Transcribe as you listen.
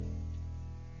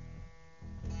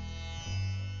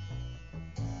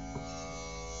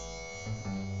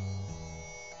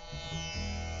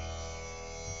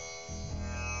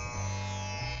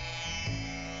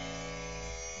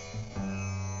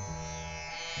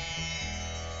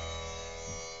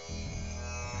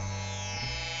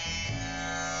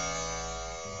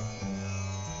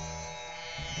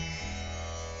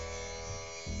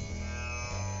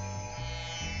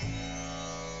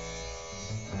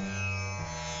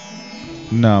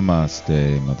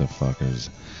Namaste, motherfuckers,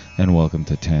 and welcome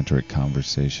to Tantric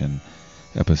Conversation,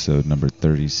 episode number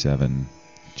 37.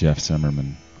 Jeff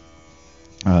Zimmerman.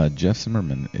 Jeff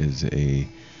Zimmerman is I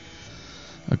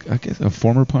guess a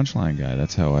former Punchline guy.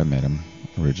 That's how I met him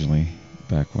originally,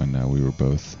 back when we were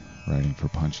both writing for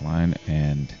Punchline,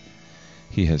 and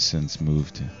he has since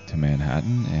moved to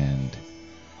Manhattan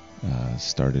and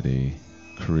started a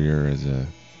career as a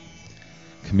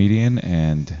comedian,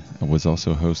 and was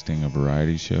also hosting a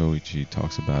variety show which he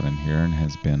talks about in here, and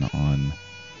has been on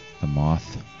the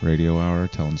Moth Radio Hour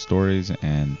telling stories,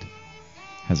 and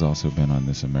has also been on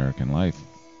This American Life.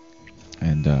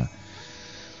 And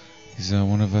he's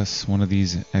one of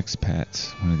these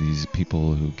expats, one of these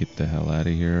people who get the hell out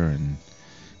of here and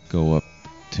go up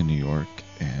to New York,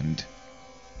 and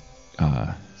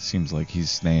seems like he's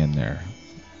staying there.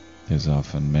 There's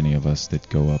often many of us that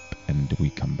go up and we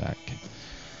come back.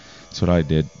 That's what I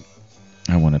did.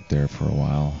 I went up there for a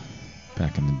while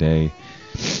back in the day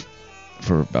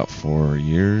for about 4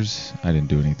 years. I didn't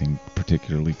do anything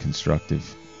particularly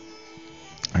constructive.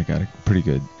 I got a pretty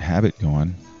good habit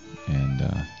going,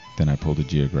 and then I pulled a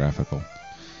geographical.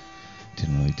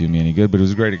 Didn't really do me any good, but it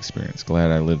was a great experience.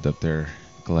 Glad I lived up there.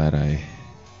 Glad I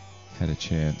had a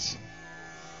chance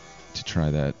to try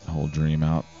that whole dream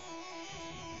out.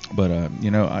 But,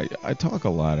 I talk a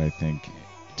lot, I think,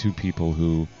 to people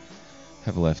who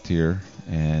have left here,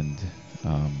 and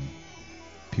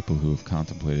people who have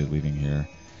contemplated leaving here,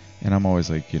 and I'm always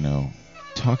like,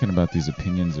 talking about these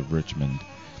opinions of Richmond,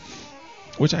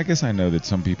 which I guess I know that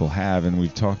some people have, and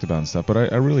we've talked about and stuff, but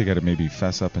I really got to maybe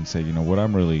fess up and say, what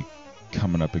I'm really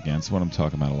coming up against, what I'm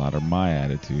talking about a lot, are my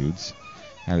attitudes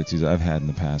I've had in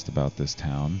the past about this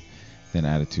town, then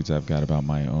attitudes I've got about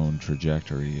my own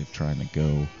trajectory of trying to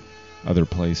go other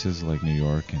places like New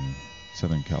York and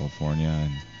Southern California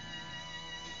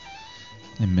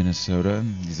and Minnesota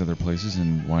and these other places,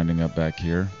 and winding up back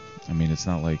here. I mean, it's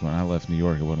not like when I left New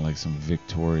York, it wasn't like some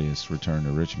victorious return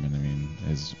to Richmond. I mean,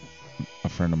 as a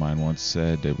friend of mine once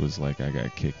said, it was like I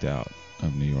got kicked out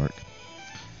of New York.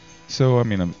 So, I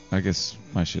mean, I guess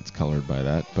my shit's colored by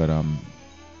that, but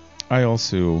I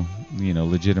also,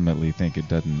 legitimately think it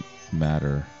doesn't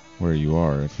matter where you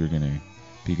are. If you're going to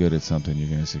be good at something, you're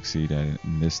going to succeed at it.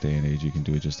 In this day and age, you can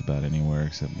do it just about anywhere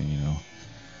except,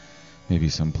 maybe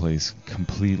someplace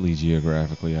completely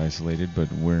geographically isolated,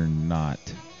 but we're not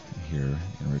here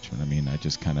in Richmond. I mean, I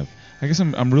guess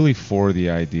I'm really for the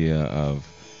idea of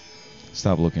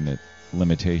stop looking at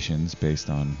limitations based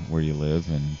on where you live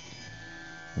and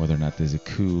whether or not there's a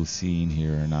cool scene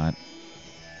here or not,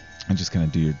 and just kind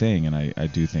of do your thing. And I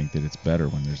do think that it's better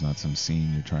when there's not some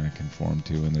scene you're trying to conform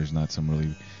to, and there's not some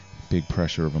really big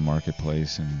pressure of a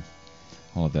marketplace and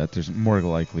all of that. There's more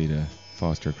likely to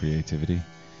foster creativity.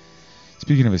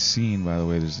 Speaking of a scene, by the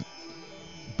way, there's a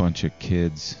bunch of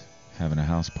kids having a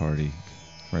house party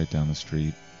right down the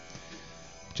street.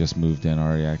 Just moved in,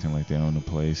 already acting like they own the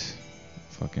place.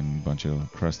 Fucking bunch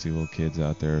of crusty little kids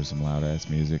out there, some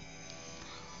loud-ass music.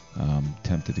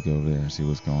 Tempted to go over there and see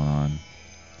what's going on.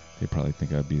 They probably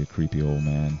think I'd be the creepy old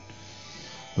man.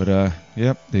 But,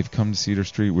 yep, they've come to Cedar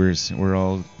Street. We're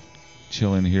all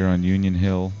chilling here on Union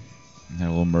Hill. Had a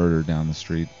little murder down the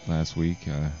street last week.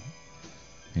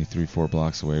 Maybe 3-4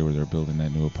 blocks away, where they're building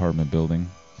that new apartment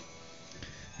building,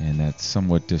 and that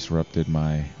somewhat disrupted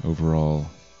my overall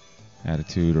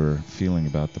attitude or feeling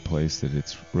about the place, that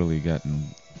it's really gotten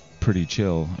pretty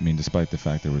chill. I mean, despite the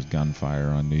fact there was gunfire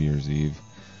on New Year's Eve.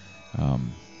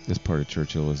 This part of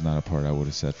Churchill is not a part I would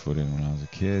have set foot in when I was a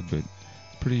kid, but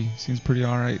seems pretty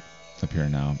alright up here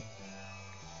now.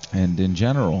 And in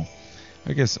general,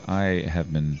 I guess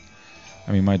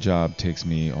my job takes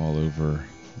me all over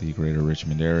the greater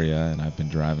Richmond area, and I've been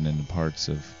driving into parts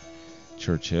of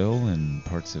Churchill and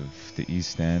parts of the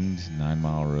East End, 9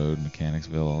 Mile Road,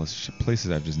 Mechanicsville, all this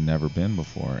places I've just never been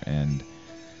before, and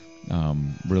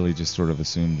really just sort of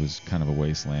assumed was kind of a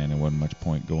wasteland and wasn't much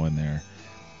point going there.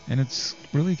 And it's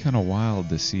really kind of wild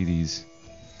to see these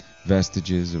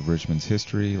vestiges of Richmond's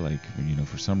history, like,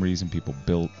 for some reason people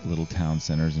built little town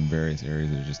centers in various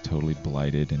areas that are just totally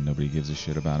blighted and nobody gives a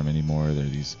shit about them anymore. There are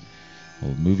these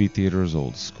old movie theaters,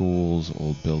 old schools,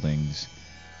 old buildings.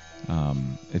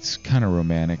 It's kind of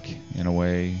romantic in a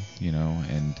way,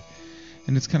 and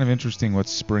it's kind of interesting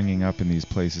what's springing up in these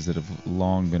places that have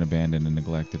long been abandoned and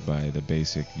neglected by the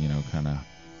basic, kind of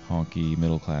honky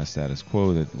middle-class status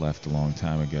quo that left a long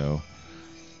time ago.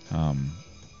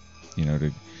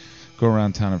 To go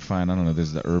around town and find,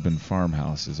 there's the Urban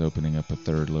Farmhouse is opening up a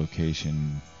third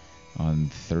location on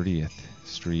 30th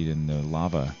Street in the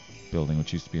Lava building,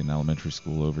 which used to be an elementary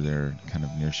school over there, kind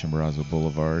of near Chimborazo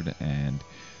Boulevard, and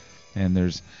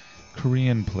there's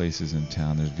Korean places in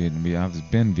town. There's Vietnamese.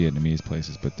 I've been Vietnamese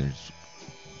places, but there's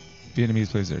Vietnamese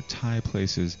places. There are Thai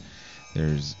places.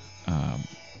 There's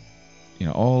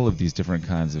all of these different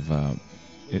kinds of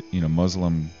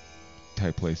Muslim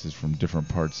type places from different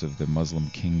parts of the Muslim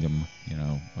kingdom.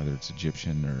 Whether it's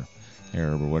Egyptian or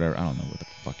Arab or whatever. I don't know what the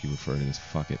fuck you refer to this.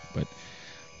 Fuck it. But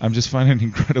I'm just finding an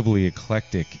incredibly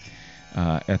eclectic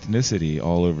ethnicity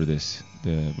all over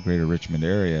the greater Richmond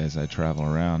area as I travel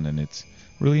around, and it's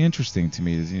really interesting to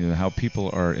me is how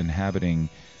people are inhabiting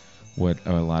what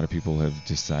a lot of people have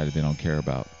decided they don't care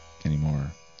about anymore.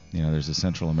 There's a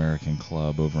Central American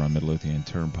club over on Midlothian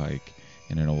Turnpike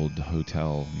in an old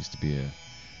hotel. Used to be a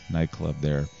nightclub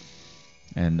there,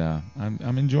 and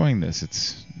I'm enjoying this.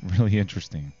 It's really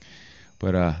interesting.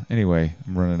 But anyway,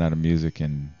 I'm running out of music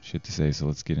and shit to say, so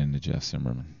let's get into Jeff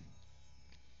Zimmerman.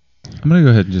 I'm going to go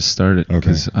ahead and just start it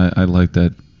because I like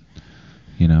that,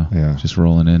 just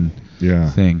rolling in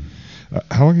thing.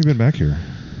 How long have you been back here?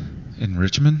 In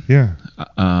Richmond? Yeah.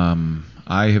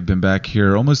 I have been back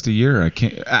here almost a year.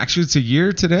 Actually, it's a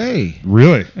year today.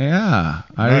 Really? Yeah.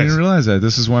 I didn't realize that.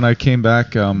 This is when I came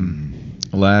back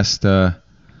last year.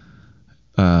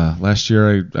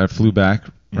 I flew back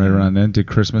right around then, did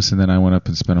Christmas, and then I went up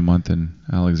and spent a month in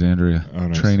Alexandria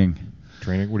training.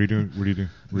 Training? What do you do?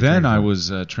 Then I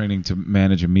was training to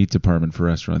manage a meat department for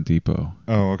Restaurant Depot.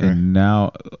 Oh, okay. And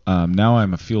now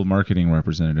I'm a field marketing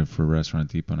representative for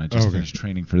Restaurant Depot, and I just finished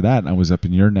training for that. And I was up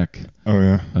in your neck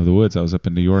of the woods. I was up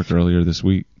in New York earlier this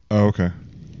week. Oh, okay.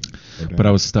 But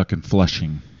I was stuck in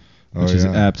Flushing, which is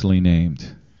aptly named.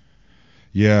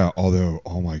 Yeah, although,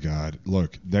 oh my God.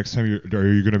 Look, next time are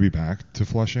you going to be back to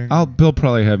Flushing? They'll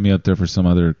probably have me up there for some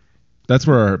other... That's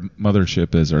where our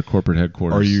mothership is, our corporate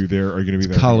headquarters. Are you there? Are you going to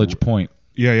be there? College Point.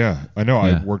 Yeah. I know.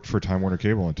 Yeah. I worked for Time Warner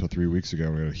Cable until 3 weeks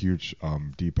ago. We had a huge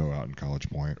depot out in College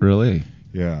Point. Really?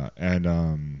 Yeah, and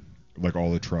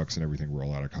all the trucks and everything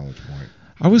roll out of College Point.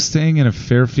 I was staying in a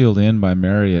Fairfield Inn by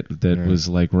Marriott that was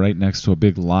right next to a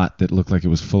big lot that looked like it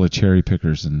was full of cherry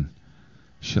pickers and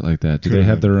shit like that. Do they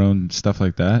have their own stuff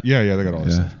like that? Yeah, they got all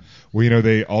that stuff. Well,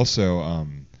 they also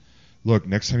look,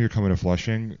 next time you're coming to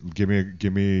Flushing, give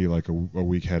me like a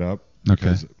week head up.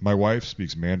 Because my wife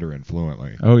speaks Mandarin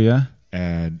fluently. Oh, yeah?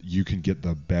 And you can get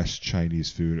the best Chinese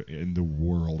food in the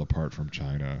world apart from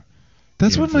China.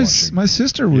 That's what my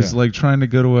sister was trying to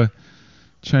go to a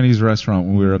Chinese restaurant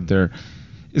when we were up there.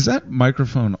 Is that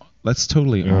microphone, that's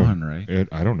totally on, right?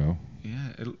 I don't know. Yeah.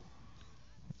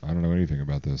 I don't know anything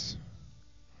about this.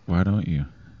 Why don't you?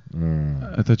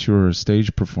 I thought you were a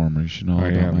stage performer. You should know all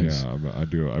about mics. Yeah, I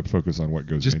do. I focus on what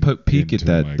goes. Just put peek at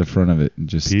that, the front of it, and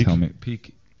just tell me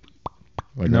peek.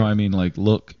 I mean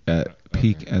look at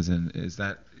peek as in, is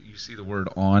that you see the word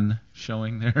on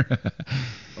showing there?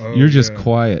 You're just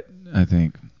quiet, I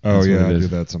think. Oh yeah, I do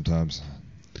that sometimes.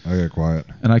 I get quiet.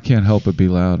 And I can't help but be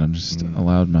loud. I'm just a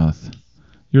loudmouth.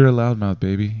 You're a loudmouth,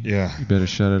 baby. Yeah. You better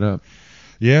shut it up.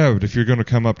 Yeah, but if you're going to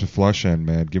come up to Flushing,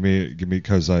 man, give me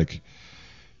because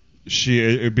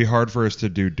it'd be hard for us to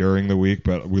do during the week,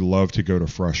 but we love to go to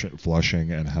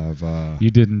Flushing and have.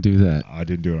 You didn't do that. I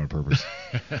didn't do it on purpose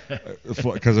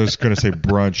because I was going to say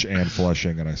brunch and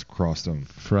Flushing, and I crossed them.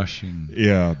 Flushing.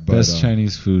 Yeah, but best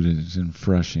Chinese food is in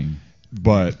Flushing.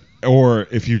 But or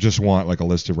if you just want like a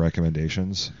list of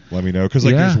recommendations, let me know because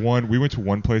there's one. We went to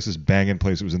one place, this banging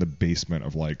place. It was in the basement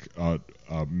of like a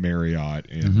Marriott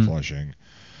in Flushing.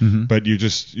 Mm-hmm. But you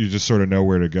just sort of know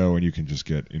where to go, and you can just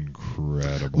get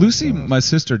incredible Lucy, stuff. My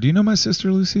sister. Do you know my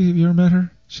sister, Lucy? Have you ever met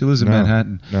her? She lives in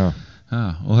Manhattan. No.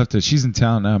 We'll have to. She's in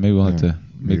town now. Maybe we'll have to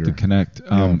make the connect.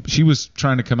 She was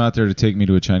trying to come out there to take me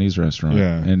to a Chinese restaurant.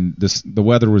 Yeah. And the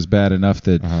weather was bad enough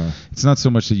that it's not so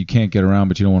much that you can't get around,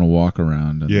 but you don't want to walk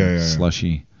around.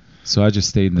 Slushy. So I just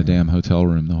stayed in the damn hotel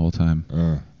room the whole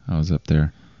time. I was up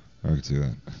there. I could see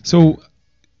that. So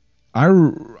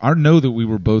I know that we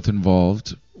were both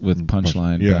involved with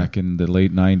Punchline back in the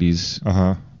late 90s.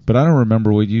 But I don't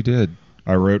remember what you did.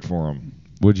 I wrote for them.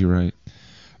 What'd you write?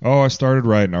 I started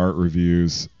writing art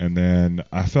reviews, and then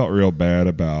I felt real bad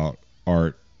about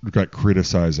art, like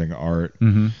criticizing art,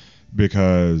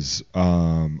 because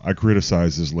I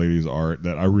criticized this lady's art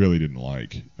that I really didn't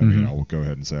like. I mean, I will go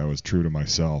ahead and say I was true to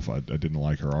myself. I didn't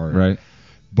like her art. Right.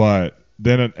 But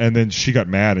then she got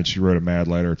mad, and she wrote a mad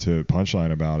letter to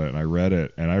Punchline about it, and I read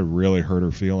it, and I really hurt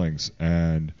her feelings.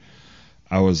 And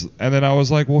then I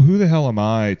was like, well, who the hell am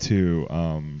I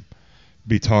to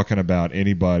be talking about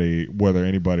anybody, whether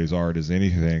anybody's art is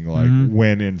anything, like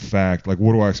when in fact, like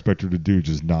what do I expect her to do?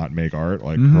 Just not make art,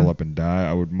 like curl up and die?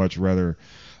 I would much rather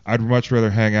I'd much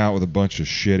rather hang out with a bunch of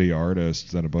shitty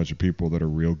artists than a bunch of people that are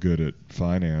real good at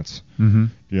finance. Mm-hmm.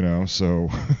 You know, so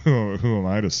who am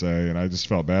I to say? And I just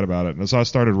felt bad about it. And so I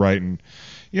started writing,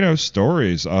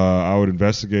 stories. I would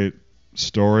investigate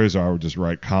stories, or I would just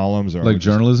write columns. Or like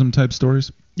journalism type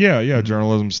stories? Yeah,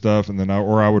 journalism stuff. And then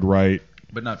I would write.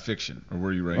 But not fiction, or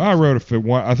were you writing? I wrote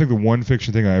I think the one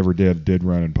fiction thing I ever did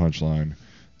run in Punchline,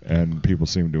 and people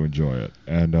seemed to enjoy it.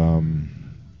 And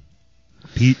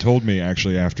Pete told me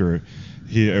actually after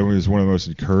it was one of the most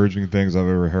encouraging things I've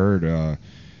ever heard.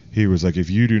 He was like, if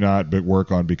you do not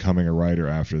work on becoming a writer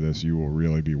after this, you will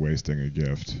really be wasting a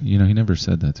gift. He never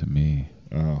said that to me.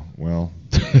 Oh, well.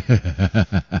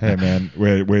 Hey, man.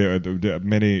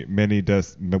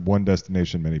 One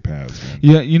destination, many paths, man.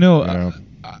 Yeah,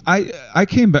 I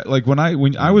came back, like when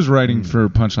I was writing for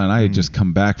Punchline, I had just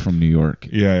come back from New York.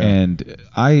 Yeah. And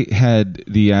I had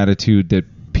the attitude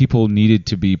that people needed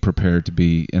to be prepared to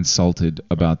be insulted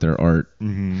about their art.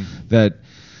 Mm-hmm.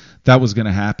 That was going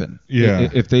to happen. Yeah.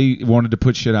 If they wanted to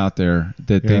put shit out there,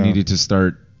 that they needed to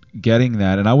start getting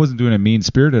that. And I wasn't doing it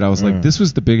mean-spirited. I was like, this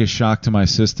was the biggest shock to my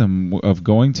system of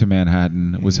going to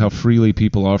Manhattan, was how freely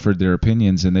people offered their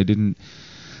opinions, and they didn't.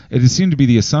 It seemed to be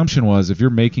the assumption was if you're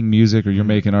making music or you're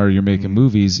making art or you're making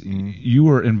movies, you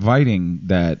were inviting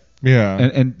that. Yeah.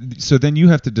 And so then you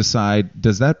have to decide,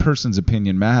 does that person's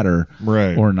opinion matter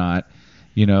or not?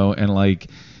 And like,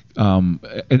 and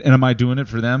am I doing it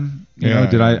for them? Am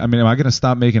I going to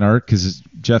stop making art because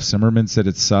Jeff Zimmerman said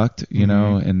it sucked,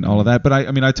 and all of that? But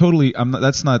I totally,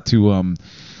 that's not to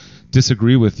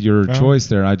disagree with your choice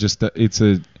there. That's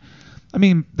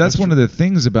one of the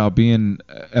things about being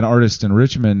an artist in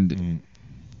Richmond.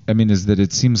 Is that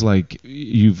it seems like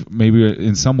you've maybe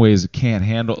in some ways can't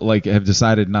handle, like have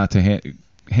decided not to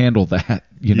handle that,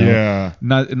 Yeah.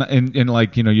 And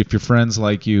like, if your friends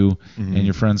like you and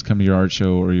your friends come to your art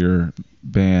show or your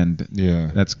band,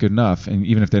 that's good enough. And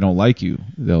even if they don't like you,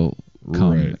 they'll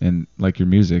come and like your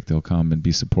music, they'll come and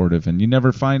be supportive. And you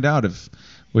never find out if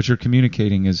what you're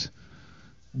communicating is.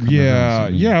 Yeah.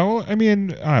 Well,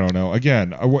 I don't know.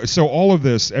 Again, so all of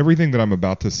this, everything that I'm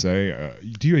about to say,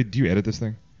 do you edit this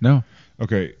thing? No.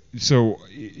 Okay. So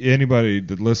anybody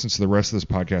that listens to the rest of this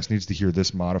podcast needs to hear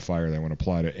this modifier that I want to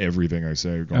apply to everything I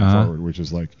say going forward, which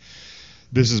is like,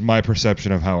 this is my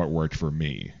perception of how it worked for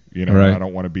me. I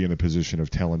don't want to be in the position of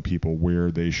telling people where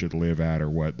they should live at or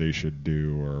what they should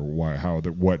do or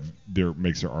what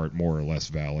makes their art more or less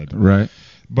valid. Right.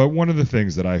 But one of the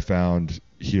things that I found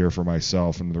here for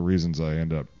myself, and the reasons I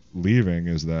end up leaving,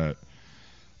 is that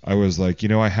I was like,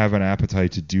 I have an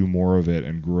appetite to do more of it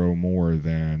and grow more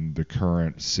than the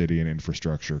current city and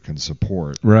infrastructure can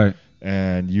support. Right.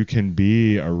 And you can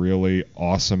be a really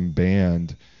awesome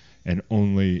band and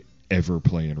only ever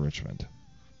play in Richmond.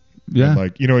 Yeah.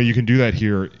 And you can do that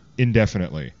here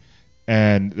indefinitely.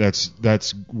 And that's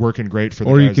working great for the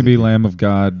Or guys you can be Lamb of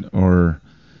God or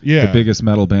the biggest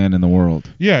metal band in the world.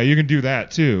 Yeah, you can do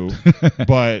that too.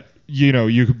 But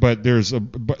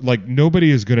but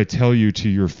nobody is going to tell you to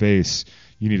your face,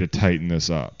 you need to tighten this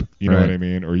up. You know what I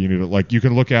mean? Or you need to, you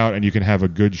can look out and you can have a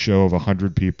good show of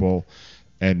 100 people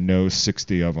and know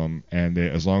 60 of them, and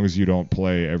as long as you don't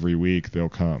play every week, they'll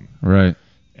come. Right.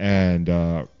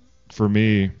 And for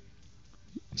me,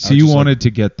 so you wanted to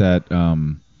get that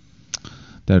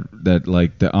that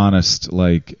like the honest,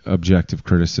 like objective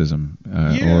criticism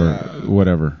or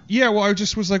whatever. Yeah, well, I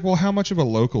just was like, well, how much of a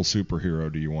local superhero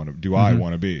I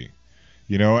want to be?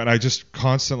 And I just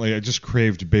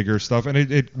craved bigger stuff, and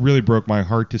it really broke my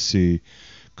heart to see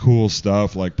cool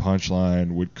stuff like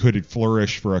Punchline could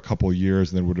flourish for a couple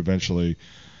years and then would eventually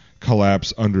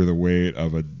collapse under the weight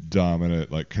of a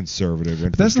dominant, like, conservative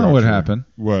infrastructure. But that's not what happened.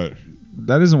 What?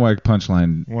 That isn't why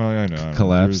Punchline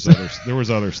collapsed. There was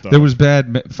other stuff. There was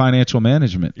bad financial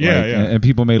management. And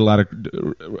people made a lot of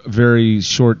very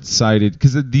short-sighted,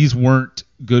 because these weren't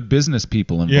good business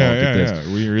people involved with this.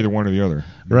 Yeah. You're either one or the other.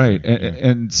 Right.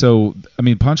 And so,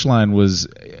 Punchline was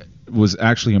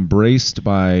actually embraced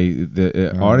by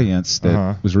the audience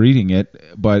that was reading it,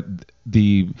 but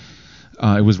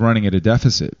it was running at a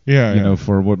deficit,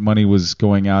 for what money was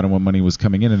going out and what money was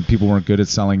coming in, and people weren't good at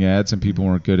selling ads, and people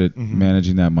weren't good at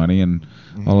managing that money and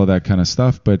all of that kind of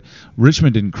stuff. But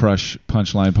Richmond didn't crush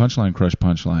Punchline. Punchline crushed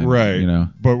Punchline. Right.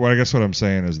 But what I'm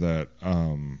saying is that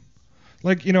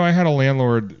Like, I had a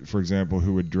landlord, for example,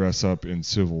 who would dress up in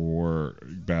Civil War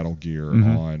battle gear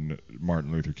on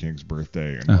Martin Luther King's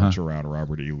birthday and march around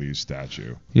Robert E. Lee's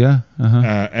statue. Yeah.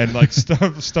 And like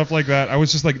stuff like that. I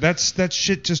was just like, that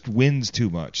shit just wins too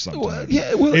much sometimes.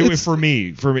 For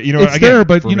me, it's again, there,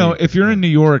 but if you're in New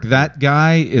York, that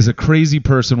guy is a crazy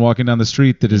person walking down the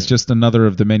street that is just another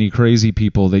of the many crazy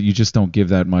people that you just don't give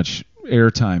that much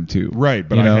airtime to. Right,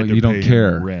 but I had to you don't pay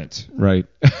care. him rent. Right.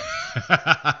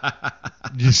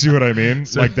 You see what I mean?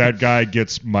 Like, that guy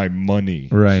gets my money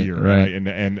here, right.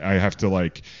 And I have to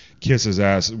like kiss his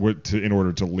ass in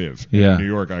order to live. Yeah. In New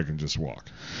York, I can just walk.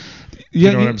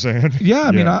 Yeah, you know what I'm saying? Yeah,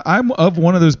 I mean, I'm of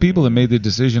one of those people that made the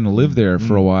decision to live there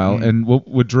for a while, and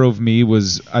what drove me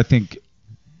was, I think,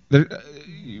 there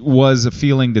was a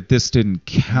feeling that this didn't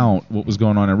count, what was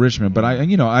going on in Richmond. But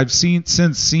I've seen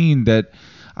that.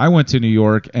 I went to New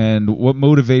York, and what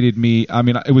motivated me, I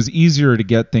mean, it was easier to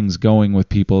get things going with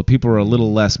people. People were a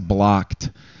little less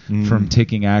blocked from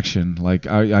taking action. Like,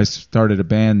 I started a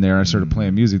band there. I started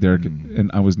playing music there,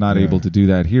 and I was not able to do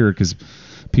that here because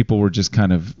people were just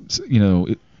kind of,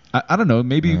 I don't know,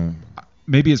 maybe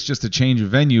it's just a change of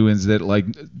venue, is that, like,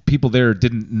 people there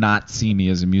didn't not see me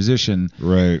as a musician.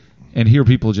 Right. And here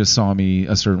people just saw me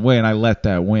a certain way, and I let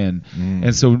that win.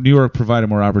 And so New York provided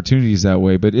more opportunities that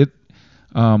way, but it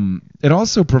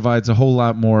also provides a whole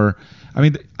lot more. I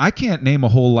mean, I can't name a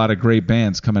whole lot of great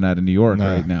bands coming out of New York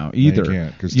right now either. No, you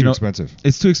can't, because it's too expensive.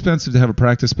 It's too expensive to have a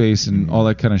practice space and all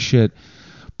that kind of shit.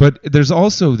 But there's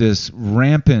also this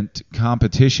rampant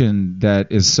competition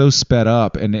that is so sped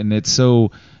up, and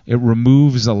it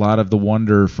removes a lot of the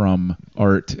wonder from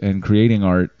art and creating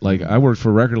art. Like, I worked for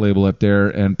a record label up there,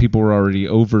 and people were already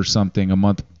over something a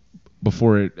month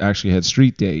before it actually had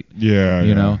street date. Yeah,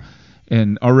 you know.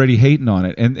 And already hating on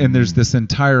it, and there's this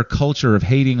entire culture of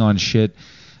hating on shit.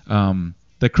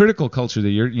 The critical culture that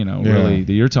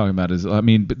you're talking about is, I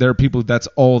mean, there are people that's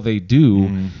all they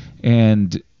do,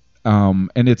 and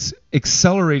it's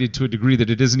accelerated to a degree that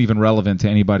it isn't even relevant to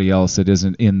anybody else that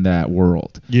isn't in that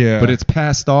world. Yeah. But it's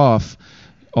passed off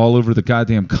all over the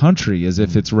goddamn country as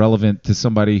if it's relevant to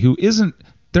somebody who isn't.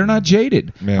 They're not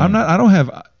jaded. Man. I don't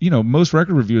have, most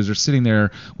record reviewers are sitting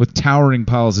there with towering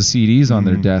piles of CDs on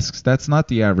their desks. That's not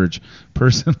the average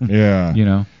person.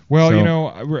 Yeah. Well,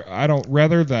 I don't,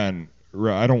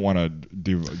 I don't want to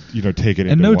do, take it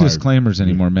into and no disclaimers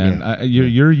anymore, man. Yeah.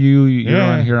 You're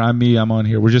on here. I'm me. I'm on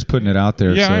here. We're just putting it out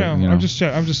there. Yeah, so, I know.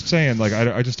 I'm just saying, like,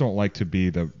 I just don't like to be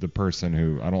the person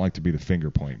who, I don't like to be the finger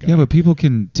point guy. Yeah, but people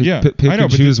can pick and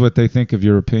choose what they think of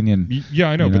your opinion. Yeah,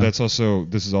 I know, but this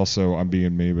is also, I'm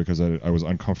being me because I was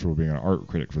uncomfortable being an art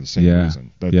critic for the same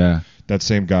reason. That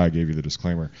same guy gave you the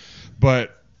disclaimer.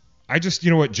 But I just,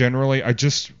 generally, I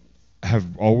just have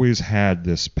always had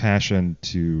this passion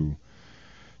to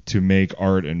make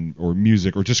art or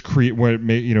music or just create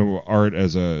art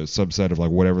as a subset of like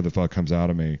whatever the fuck comes out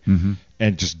of me,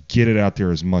 and just get it out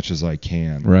there as much as I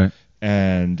can. Right.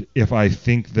 And if I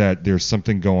think that there's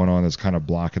something going on that's kind of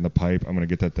blocking the pipe, I'm going to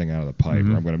get that thing out of the pipe,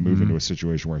 or I'm going to move into a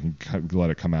situation where I can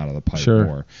let it come out of the pipe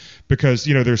more. Because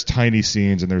there's tiny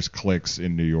scenes and there's cliques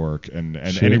in New York and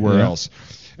anywhere else.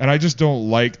 And I just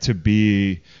don't like to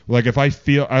be like, if I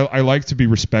feel I like to be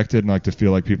respected and like to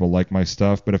feel like people like my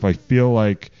stuff, but if I feel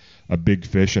like a big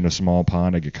fish in a small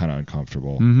pond, I get kind of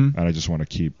uncomfortable, and I just want to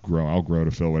keep growing. I'll grow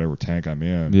to fill whatever tank I'm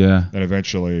in, and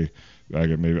eventually I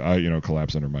could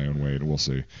collapse under my own weight, and we'll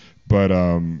see. But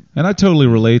and I totally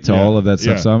relate to all of that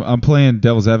stuff. So I'm playing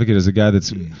devil's advocate as a guy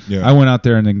that's I went out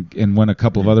there and went a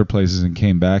couple of other places and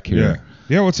came back here.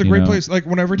 Yeah, well, it's a great place. Like,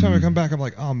 every time I come back, I'm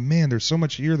like, oh man, there's so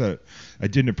much here that I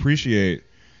didn't appreciate.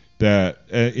 That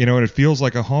and it feels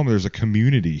like a home. There's a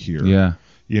community here. Yeah.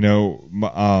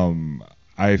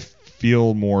 I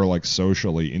feel more like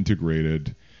socially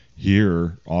integrated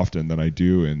here often than I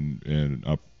do in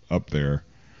up there.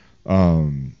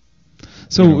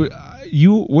 So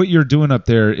what you're doing up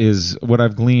there is what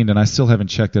I've gleaned, and I still haven't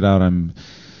checked it out. I'm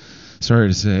sorry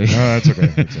to say. No, that's okay.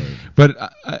 That's all right.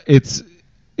 But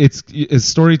it's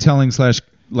storytelling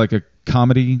 / like a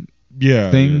comedy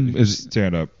thing. Is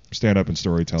stand up and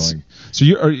storytelling. So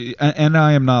and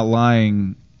I am not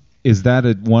lying. Is that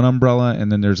one umbrella,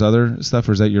 and then there's other stuff,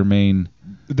 or is that your main?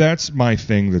 That's my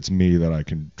thing. That's me that I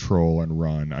control and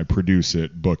run. I produce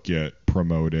it, book it,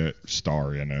 promote it,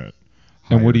 star in it.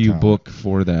 And what do you book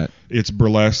for that? It's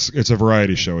burlesque. It's a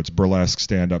variety show. It's burlesque,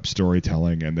 stand-up,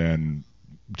 storytelling, and then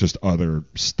just other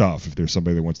stuff. If there's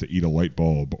somebody that wants to eat a light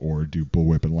bulb or do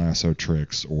bullwhip and lasso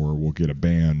tricks, or we'll get a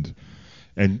band.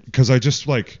 And because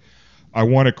I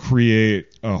want to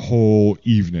create a whole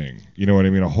evening, you know what I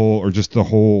mean? Or just the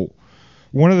whole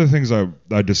one of the things I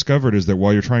discovered is that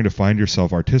while you're trying to find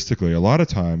yourself artistically, a lot of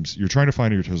times you're trying to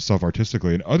find yourself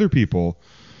artistically, and other people,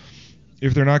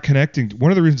 if they're not connecting,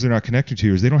 one of the reasons they're not connecting to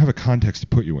you is they don't have a context to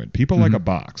put you in. People like a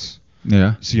box.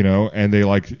 Yeah. So, and they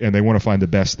want to find the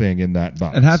best thing in that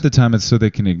box. And half the time it's so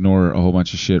they can ignore a whole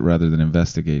bunch of shit rather than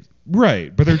investigate.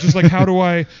 Right. But they're just like, how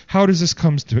does this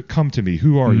come to me?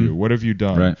 Who are you? What have you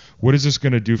done? Right. What is this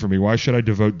going to do for me? Why should I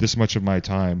devote this much of my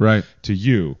time to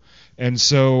you? And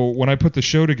so when I put the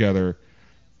show together,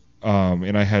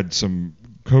 and I had some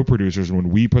co-producers, and when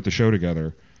we put the show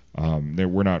together,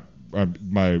 we're not,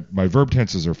 my verb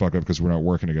tenses are fucked up because we're not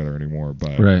working together anymore.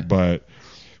 But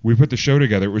we put the show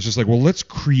together. It was just like, well, let's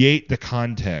create the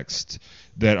context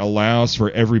that allows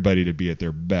for everybody to be at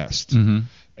their best. Mm-hmm.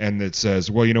 And it says,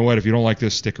 well, you know what? If you don't like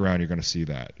this, stick around. You're going to see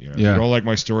that. If you don't like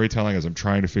my storytelling as I'm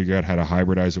trying to figure out how to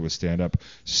hybridize it with stand-up,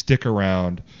 stick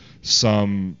around.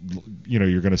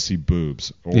 You're going to see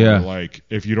boobs. Or like,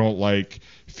 if you don't like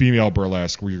female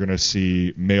burlesque, you're going to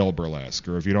see male burlesque.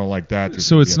 Or if you don't like that.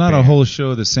 So it's not a whole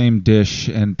show, the same dish,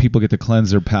 and people get to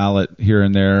cleanse their palate here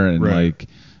and there. And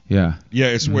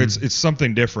it's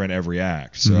something different every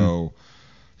act.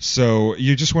 So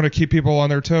you just want to keep people on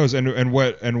their toes, and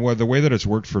what the way that it's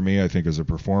worked for me, I think, as a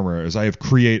performer, is I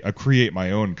create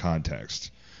my own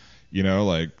context.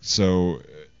 So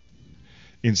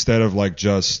instead of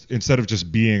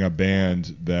just being a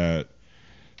band that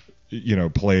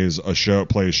plays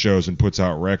shows and puts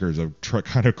out records, I've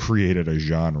kind of created a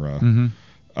genre. Mm-hmm.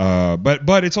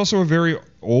 But it's also a very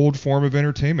old form of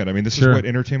entertainment. I mean, this is what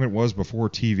entertainment was before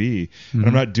TV, and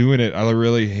I'm not doing it. I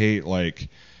really hate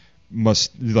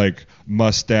mustachy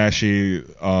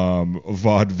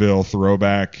vaudeville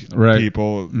throwback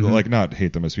people. Mm-hmm. Not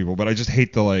hate them as people, but I just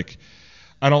hate the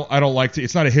I don't like to.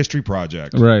 It's not a history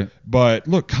project, right? But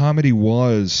look, comedy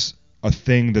was a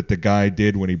thing that the guy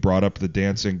did when he brought up the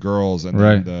dancing girls and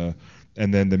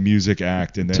then the music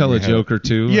act and then tell a joke or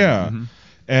two. Yeah. Mm-hmm.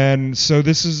 And so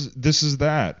this is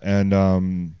that, and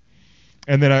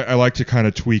then I like to kind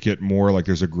of tweak it more. Like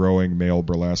there's a growing male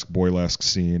boylesque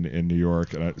scene in New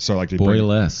York, and so I like to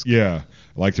boylesque. I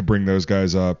like to bring those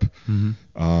guys up,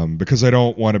 because I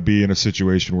don't want to be in a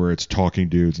situation where it's talking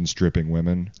dudes and stripping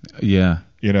women. Yeah.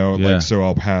 So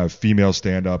I'll have female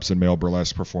stand-ups and male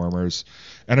burlesque performers,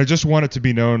 and I just want it to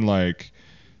be known like,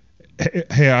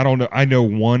 hey, I don't know, I know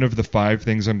one of the 5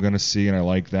 things I'm going to see, and I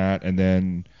like that, and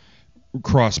then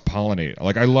cross-pollinate.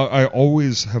 Like I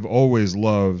always have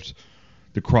loved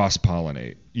the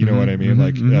cross-pollinate. You know what I mean?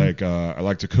 I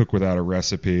like to cook without a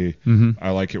recipe. Mm-hmm. I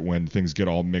like it when things get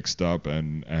all mixed up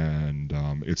and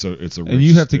it's a rich and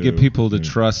you have to stew. get people to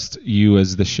trust you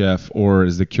as the chef or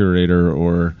as the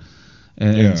curator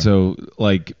and so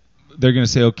they're going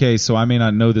to say, okay, so I may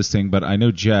not know this thing, but I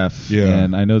know Jeff,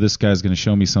 and I know this guy's going to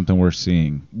show me something worth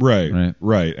seeing. Right.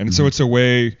 And so it's a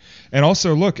way, and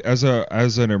also look, as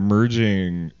an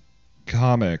emerging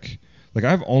comic,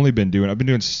 I've been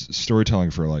doing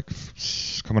storytelling for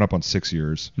coming up on 6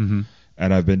 years, and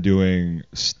I've been doing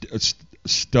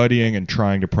studying and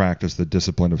trying to practice the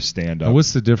discipline of stand-up.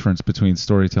 What's the difference between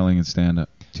storytelling and stand-up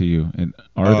to you? And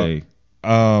are they?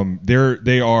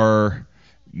 They are.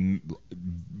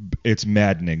 It's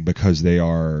maddening because they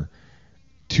are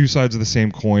two sides of the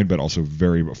same coin, but also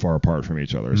very far apart from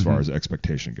each other as far as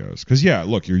expectation goes. Because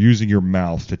look, you're using your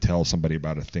mouth to tell somebody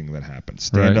about a thing that happened.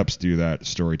 Stand-ups do that.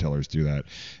 Storytellers do that.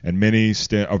 And many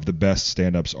of the best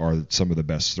stand-ups are some of the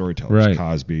best storytellers. Right.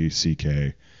 Cosby,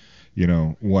 CK,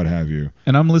 what have you.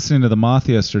 And I'm listening to The Moth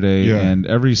yesterday, and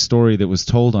every story that was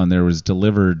told on there was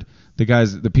delivered.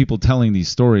 The people telling these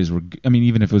stories were,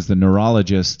 even if it was the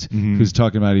neurologist who's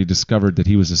talking about he discovered that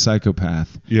he was a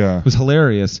psychopath. Yeah. It was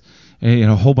hilarious. And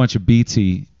a whole bunch of beats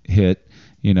he hit,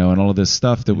 and all of this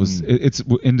stuff that was, it's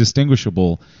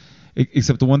indistinguishable.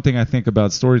 Except the one thing I think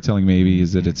about storytelling maybe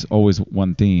is that it's always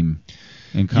one theme.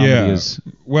 And comedy is...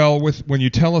 Well, when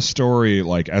you tell a story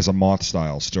as a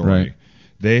Moth-style story,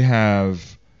 they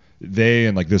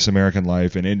and This American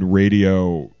Life and in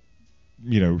radio...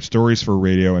 stories for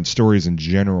radio and stories in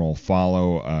general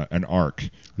follow an arc.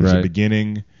 There's a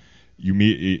beginning, you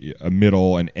meet a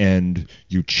middle, an end.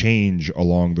 You change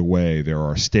along the way. There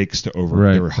are stakes to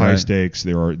there are high stakes.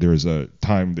 There's a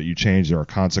time that you change. There are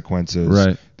consequences.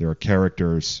 Right. There are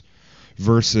characters.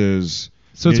 Versus.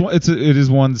 So it is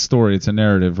one story. It's a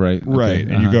narrative, right? Right.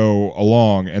 Okay. And you go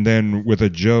along, and then with a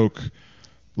joke,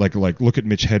 like look at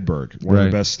Mitch Hedberg, one of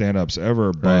the best stand-ups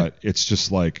ever. But it's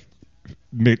just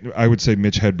I would say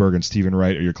Mitch Hedberg and Stephen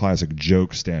Wright are your classic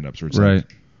joke stand-ups. Where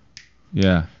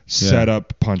it's set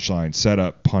up punchline, set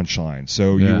up punchline.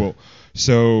 So you will.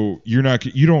 So you're not.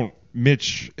 You don't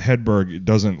Mitch Hedberg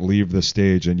doesn't leave the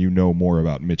stage and you know more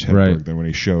about Mitch Hedberg than when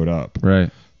he showed up. Right.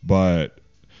 But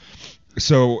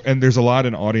so, and there's a lot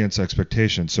in audience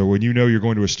expectation. So when you know you're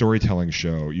going to a storytelling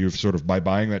show, you've sort of, by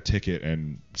buying that ticket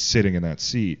and sitting in that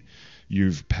seat,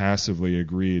 you've passively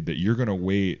agreed that you're going to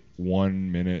wait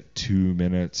 1 minute, 2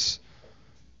 minutes,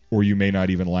 or you may not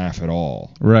even laugh at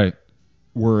all. Right.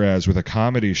 Whereas with a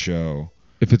comedy show,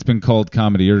 if it's been called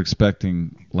comedy, you're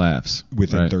expecting laughs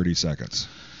within 30 seconds.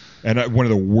 And one of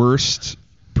the worst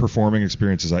performing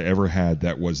experiences I ever had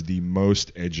that was the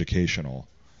most educational,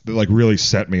 that like really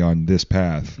set me on this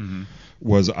path,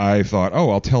 was I thought,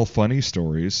 oh, I'll tell funny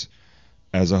stories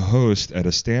as a host at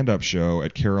a stand-up show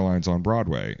at Caroline's on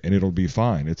Broadway, and it'll be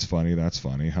fine. It's funny, that's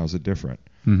funny. How's it different?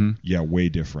 Yeah, way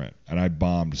different. And I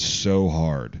bombed so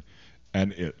hard.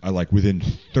 And I like within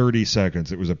 30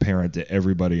 seconds, it was apparent to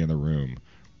everybody in the room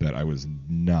that I was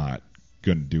not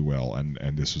going to do well, and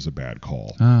this was a bad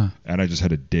call. And I just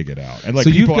had to dig it out. And like,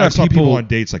 so I saw people on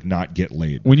dates like not get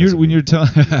laid when you're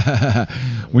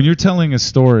telling a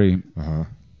story.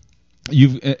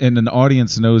 And an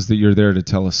audience knows that you're there to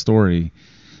tell a story.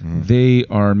 They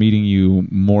are meeting you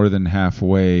more than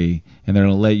halfway, and they're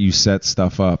going to let you set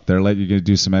stuff up. They're letting you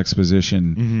do some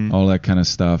exposition, all that kind of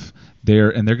stuff.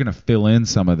 They're going to fill in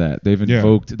some of that. They've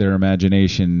invoked their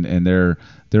imagination, and they're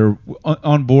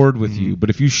on board with you.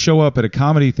 But if you show up at a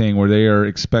comedy thing where they are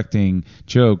expecting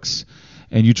jokes,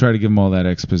 and you try to give them all that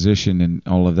exposition and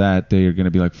all of that, they are going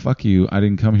to be like, "Fuck you! I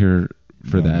didn't come here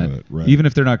for that." Right. Even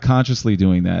if they're not consciously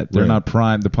doing that, they're not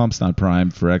primed. The pump's not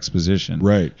primed for exposition.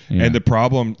 Right. Yeah. And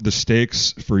the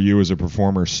stakes for you as a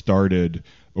performer started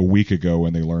a week ago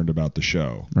when they learned about the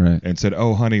show. Right. And said,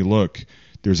 "Oh, honey, look,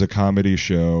 there's a comedy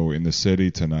show in the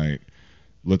city tonight.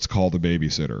 Let's call the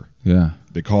babysitter." Yeah.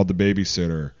 They called the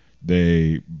babysitter.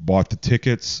 They bought the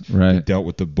tickets. Right. They dealt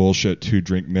with the bullshit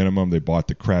 2-drink minimum. They bought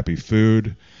the crappy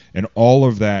food. And all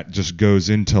of that just goes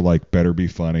into like, better be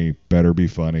funny, better be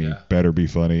funny, better be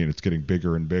funny. And it's getting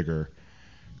bigger and bigger.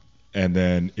 And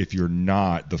then if you're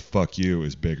not, the fuck you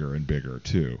is bigger and bigger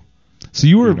too. So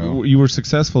you were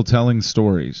successful telling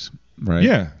stories, right?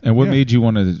 Yeah. And what made you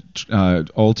want to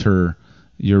alter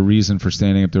your reason for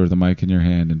standing up there with a mic in your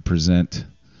hand and present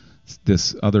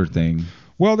this other thing?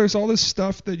 Well, there's all this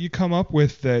stuff that you come up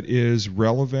with that is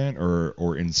relevant or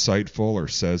insightful or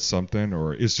says something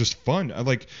or is just fun. I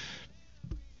like,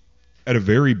 at a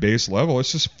very base level,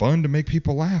 it's just fun to make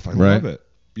people laugh. I love it,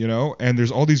 and there's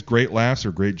all these great laughs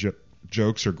or great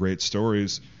jokes or great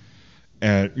stories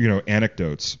and,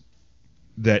 anecdotes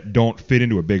that don't fit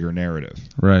into a bigger narrative.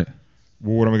 Right.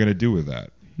 Well, what am I going to do with that?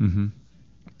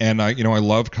 And I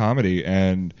love comedy,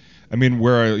 and I mean,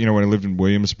 when I lived in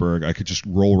Williamsburg, I could just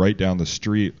roll right down the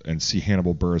street and see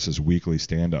Hannibal Buress's weekly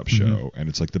stand-up show, and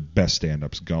it's like the best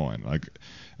stand-ups going. Like,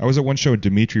 I was at one show,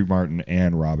 Dimitri Martin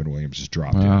and Robin Williams just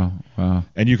dropped in. Wow.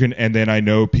 And then I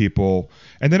know people,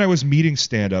 and then I was meeting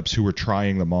stand-ups who were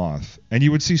trying the Moth, and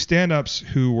you would see stand-ups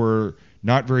who were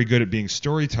not very good at being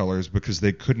storytellers because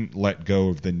they couldn't let go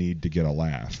of the need to get a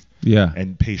laugh. Yeah.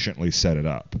 And patiently set it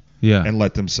up. Yeah. And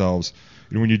let themselves.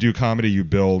 When you do comedy,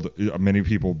 many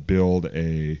people build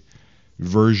a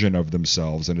version of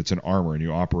themselves, and it's an armor, and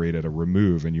you operate at a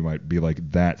remove, and you might be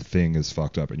like, that thing is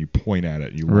fucked up, and you point at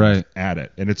it, and you laugh at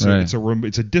it, and it's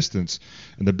a distance,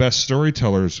 and the best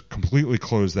storytellers completely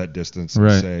close that distance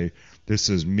and say, this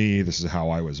is me, this is how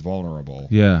I was vulnerable.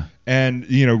 Yeah. And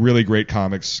really great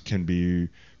comics can be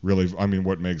really, I mean,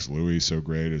 what makes Louis so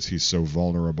great is he's so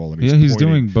vulnerable, and he's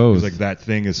doing both. He's like, that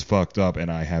thing is fucked up,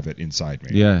 and I have it inside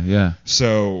me. Yeah.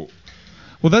 So,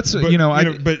 well, that's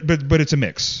but it's a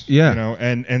mix. Yeah.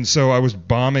 And so I was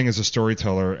bombing as a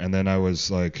storyteller, and then I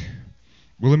was like,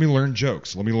 well, let me learn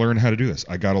jokes. Let me learn how to do this.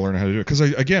 I got to learn how to do it because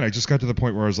I just got to the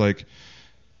point where I was like,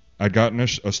 I'd gotten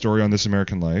a story on This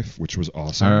American Life, which was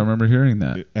awesome. I remember hearing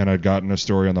that. And I'd gotten a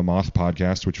story on the Moth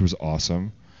podcast, which was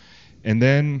awesome. And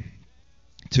then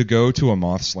to go to a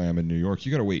Moth Slam in New York,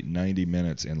 you got to wait 90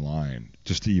 minutes in line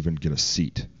just to even get a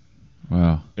seat.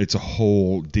 Wow. It's a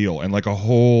whole deal. And like a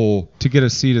whole... To get a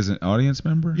seat as an audience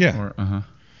member? Yeah. Or,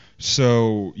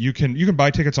 So you can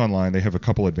buy tickets online. They have a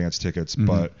couple advanced tickets,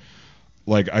 but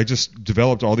like I just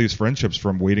developed all these friendships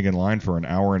from waiting in line for an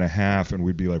hour and a half, and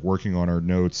we'd be like working on our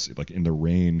notes like in the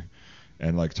rain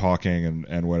and like talking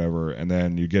and whatever. And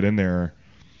then you get in there,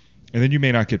 and then you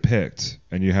may not get picked,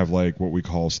 and you have like what we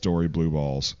call story blue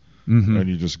balls. And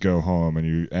you just go home,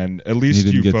 and at least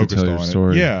you focused on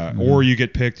story. it. Yeah, or you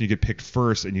get picked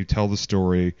first, and you tell the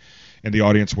story, and the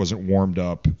audience wasn't warmed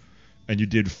up, and you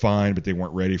did fine, but they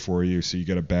weren't ready for you, so you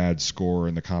get a bad score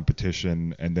in the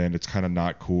competition, and then it's kind of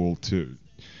not cool to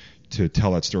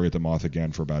tell that story at the Moth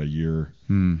again for about a year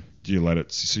you let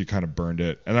it, so you kind of burned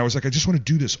it. And I was like, I just want to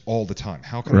do this all the time.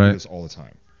 How can I do this all the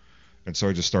time? And so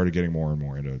I just started getting more and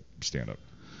more into stand-up.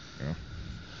 You know?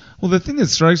 Well, the thing that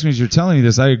strikes me as you're telling me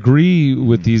this, I agree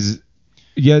with these.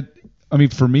 Yet, I mean,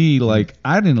 for me, like,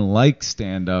 I didn't like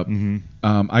stand-up.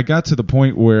 I got to the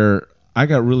point where I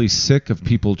got really sick of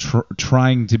people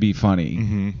trying to be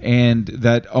funny, and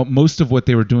that most of what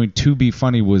they were doing to be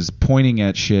funny was pointing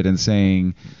at shit and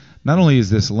saying, not only is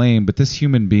this lame, but this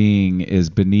human being is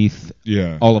beneath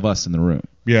all of us in the room.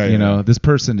 You know, this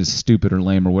person is stupid or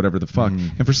lame or whatever the fuck.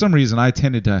 And for some reason, I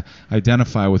tended to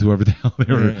identify with whoever the hell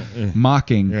they were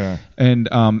mocking. And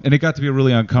it got to be a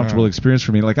really uncomfortable experience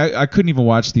for me. Like, I couldn't even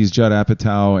watch these Judd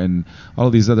Apatow and all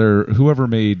of these other, whoever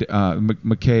made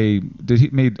McKay, he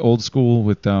made Old School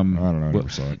with I don't know. I never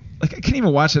saw it. Like, I can't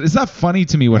even watch it. It's not funny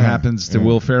to me what happens to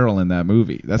Will Ferrell in that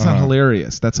movie. That's not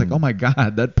hilarious. That's like, oh my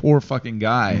God, that poor fucking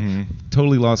guy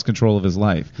totally lost control of his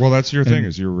life. Well, that's your thing,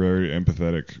 is you're a very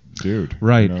empathetic dude.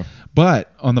 Right. You know?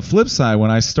 But on the flip side,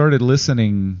 when I started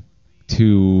listening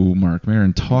to Marc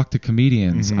Maron talk to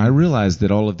comedians, I realized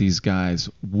that all of these guys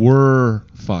were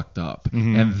fucked up,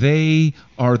 and they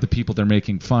are the people they're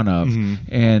making fun of.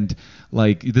 And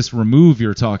like this remove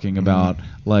you're talking about,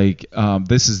 like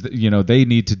this is you know, they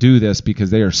need to do this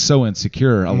because they are so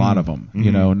insecure. A lot of them,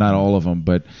 you know, not all of them,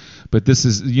 but this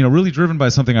is, you know, really driven by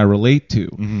something I relate to.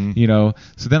 You know,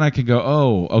 so then I can go,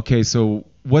 oh, okay, so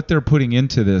what they're putting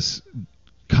into this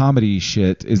comedy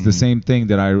shit is the same thing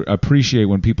that I appreciate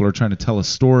when people are trying to tell a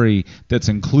story that's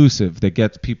inclusive, that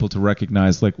gets people to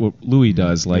recognize, like what Louis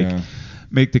does, like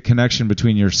make the connection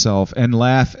between yourself and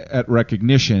laugh at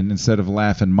recognition instead of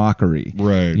laugh in mockery.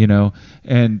 Right. You know?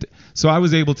 And so I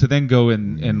was able to then go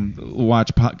and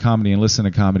watch comedy and listen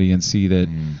to comedy and see that,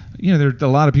 you know, there are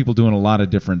a lot of people doing a lot of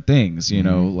different things, you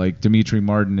know, like Dimitri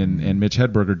Martin and Mitch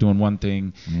Hedberg are doing one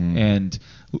thing, and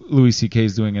Louis C.K.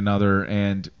 is doing another,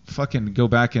 and fucking go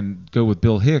back and go with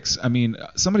Bill Hicks. I mean,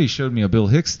 somebody showed me a Bill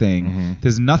Hicks thing.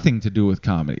 There's nothing to do with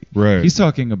comedy. Right. He's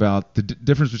talking about the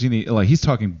difference between like, he's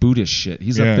talking Buddhist shit.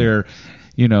 He's up there,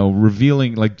 you know,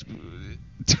 revealing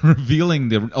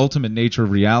the ultimate nature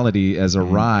of reality as a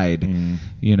ride,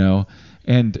 you know.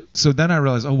 And so then I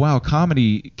realized, oh wow,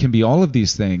 comedy can be all of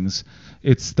these things.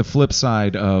 It's the flip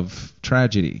side of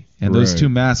tragedy, and those two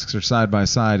masks are side by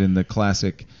side in the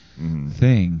classic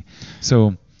thing.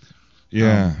 So you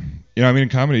know, I mean, in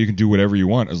comedy you can do whatever you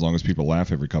want as long as people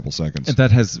laugh every couple seconds. And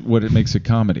that has what it makes it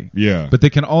comedy. But they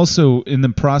can also, in the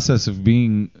process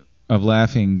of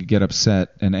laughing, get upset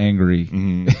and angry. I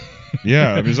mean,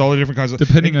 there's all the different kinds of,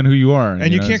 depending on who you are,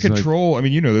 and you can't control. I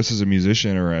mean, you know, this as a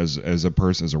musician or as a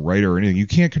person, as a writer or anything, you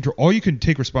can't control. All you can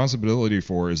take responsibility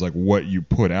for is like what you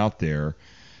put out there.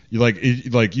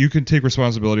 You can take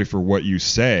responsibility for what you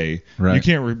say. Right. You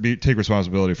can't take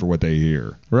responsibility for what they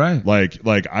hear. Right. Like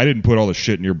I didn't put all the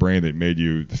shit in your brain that made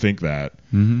you think that.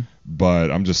 But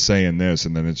I'm just saying this,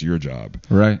 and then it's your job.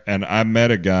 Right. And I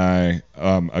met a guy,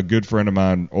 a good friend of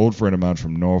mine, old friend of mine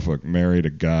from Norfolk, married a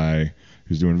guy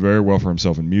who's doing very well for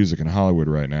himself in music in Hollywood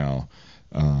right now.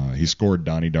 He scored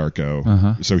Donnie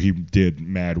Darko, so he did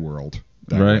Mad World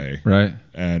that way. Right.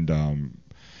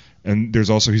 And there's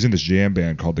also, he's in this jam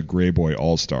band called the Grey Boy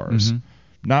All Stars.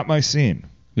 Not my scene.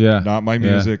 Not my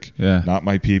music. Not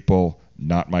my people.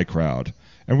 Not my crowd.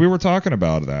 And we were talking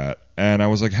about that. And I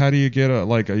was like, how do you get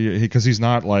because he's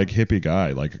not like hippie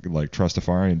guy, like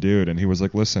Trustafarian dude. And he was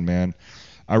like, listen, man,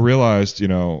 I realized, you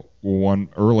know,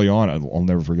 early on, I'll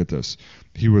never forget this.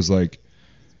 He was like,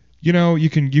 you know, you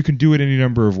can do it any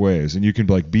number of ways, and you can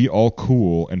like be all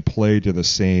cool and play to the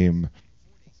same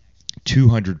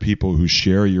 200 people who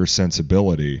share your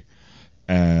sensibility,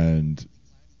 and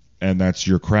that's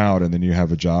your crowd, and then you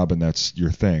have a job and that's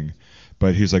your thing.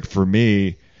 But he's like, for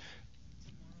me,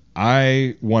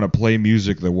 I want to play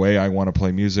music the way I want to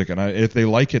play music, and if they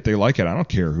like it, they like it. I don't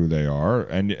care who they are,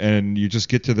 and you just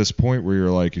get to this point where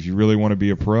you're like, if you really want to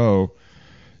be a pro,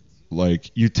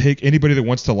 like, you take anybody that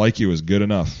wants to like you is good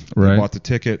enough. Right. They bought the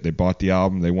ticket, they bought the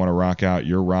album, they want to rock out.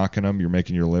 You're rocking them, you're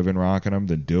making your living rocking them.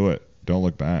 Then do it. Don't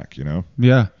look back. You know.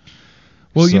 Yeah.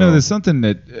 Well, you know, there's something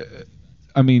that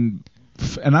I mean,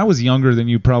 and I was younger than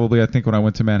you probably. I think when I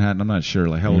went to Manhattan, I'm not sure.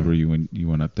 Like, how old were you when you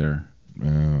went up there? Oh,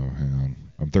 hang on.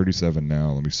 I'm 37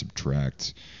 now. Let me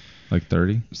subtract. Like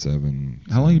 37.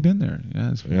 How long you been there?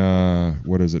 Yeah.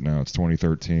 What is it now? It's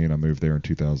 2013. I moved there in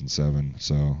 2007.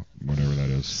 So whatever that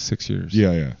is. 6 years.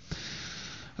 Yeah.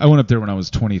 I went up there when I was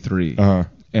 23.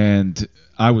 And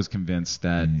I was convinced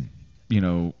that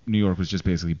New York was just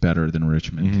basically better than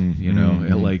Richmond.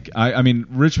 Mm-hmm. Like I mean,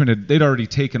 Richmond they'd already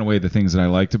taken away the things that I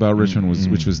liked about Richmond,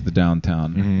 which was the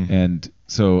downtown, and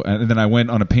then I went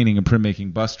on a painting and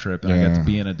printmaking bus trip, and I got to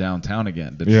be in a downtown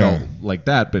again that felt like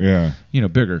that, but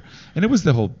bigger. And it was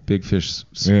the whole Big Fish,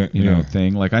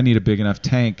 thing. Like, I need a big enough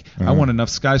tank. I want enough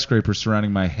skyscrapers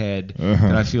surrounding my head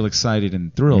that I feel excited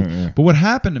and thrilled. But what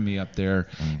happened to me up there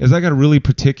is I got really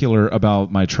particular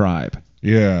about my tribe.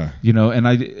 Yeah.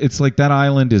 And it's like that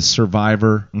island is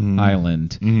Survivor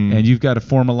Island, and you've got to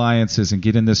form alliances and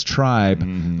get in this tribe.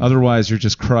 Otherwise, you're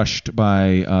just crushed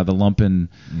by the lumpen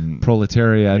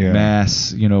proletariat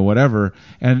mass, whatever.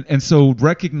 And so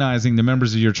recognizing the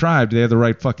members of your tribe, do they have the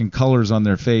right fucking colors on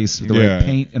their face, the right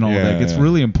paint and all that? It's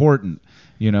really important,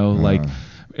 like.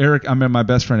 Eric, I remember my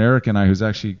best friend Eric and I, who's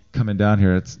actually coming down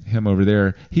here. It's him over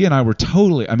there. He and I were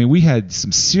we had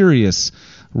some serious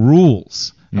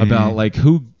rules about like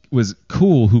who was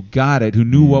cool, who got it, who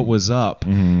knew what was up,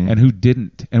 and who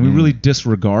didn't. And we really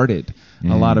disregarded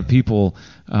a lot of people.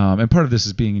 And part of this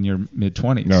is being in your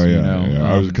mid-20s.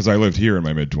 No, because I lived here in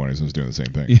my mid-20s and was doing the same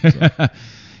thing. So.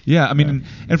 Yeah, I mean,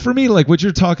 and for me, like what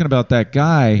you're talking about, that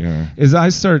guy, is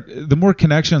the more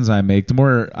connections I make, the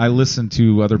more I listen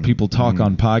to other people talk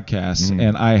on podcasts,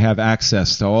 and I have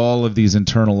access to all of these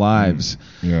internal lives.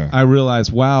 I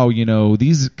realize, wow,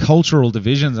 these cultural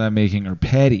divisions I'm making are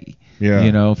petty.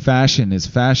 Fashion is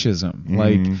fascism.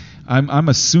 Like, I'm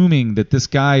assuming that this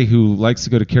guy who likes to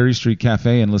go to Carey Street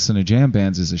Cafe and listen to jam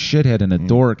bands is a shithead and a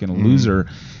dork and a loser,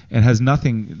 and there's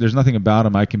nothing about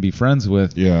him I can be friends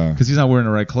with, because he's not wearing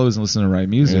the right clothes and listening to the right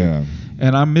music,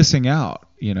 and I'm missing out.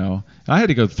 I had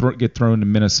to go get thrown to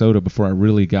Minnesota before I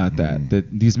really got that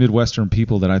these Midwestern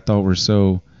people that I thought were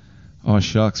so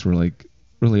shucks were like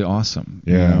really awesome.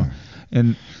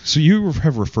 And so you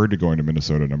have referred to going to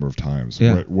Minnesota a number of times.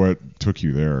 What took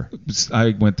you there?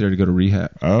 I went there to go to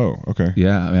rehab. Oh, okay.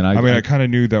 Yeah, I kind of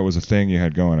knew that was a thing you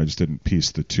had going. I just didn't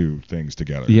piece the two things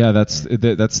together. Yeah, that's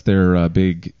their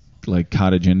big like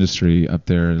cottage industry up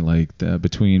there, like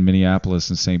between Minneapolis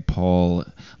and St. Paul.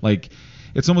 Like,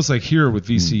 it's almost like here with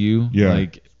VCU.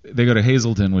 Like, they go to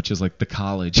Hazleton, which is like the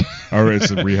college. Oh, it's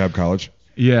a rehab college.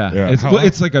 Yeah.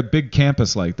 It's like a big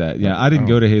campus like that. Yeah, I didn't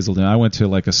go to Hazleton. I went to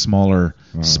like a smaller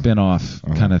spin-off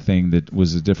kind of thing that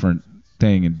was a different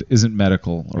thing and isn't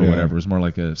medical or whatever. It was more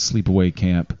like a sleepaway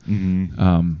camp.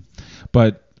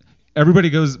 But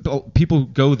people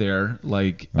go there.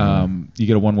 Like, you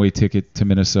get a one-way ticket to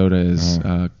Minnesota, as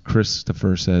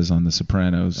Christopher says on The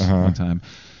Sopranos one time.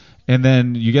 And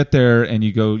then you get there and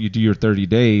you do your 30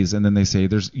 days, and then they say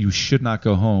you should not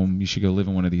go home. You should go live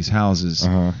in one of these houses.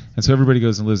 And so everybody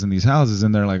goes and lives in these houses,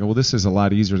 and they're like, well, this is a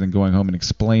lot easier than going home and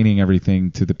explaining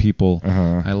everything to the people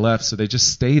I left. So they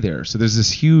just stay there. So there's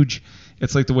this huge.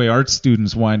 It's like the way art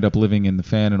students wind up living in the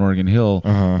Fan in Oregon Hill.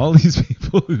 All these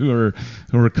people who are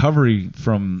recovery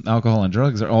from alcohol and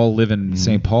drugs are all live in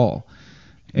St. Paul,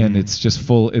 and it's just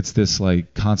full. It's this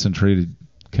like concentrated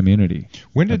community.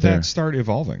 When did that start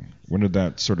evolving? When did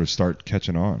that sort of start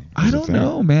catching on? I don't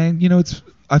know, man.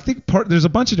 I think there's a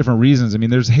bunch of different reasons. I mean,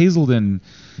 there's Hazleton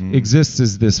exists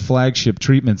as this flagship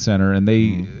treatment center, and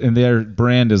and their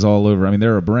brand is all over. I mean,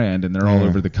 they're a brand, and they're all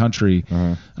over the country,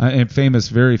 and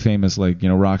very famous, like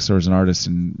rock stars and artists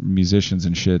and musicians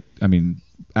and shit. I mean,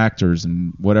 actors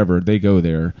and whatever, they go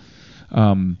there.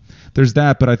 There's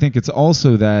that, but I think it's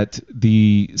also that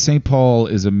the St. Paul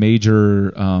is a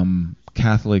major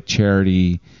Catholic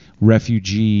charity,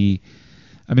 refugee.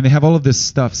 I mean, they have all of this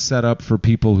stuff set up for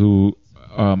people who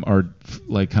are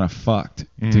like kind of fucked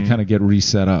to kind of get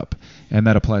reset up, and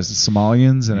that applies to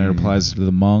Somalians, and it applies to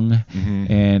the Hmong,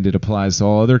 and it applies to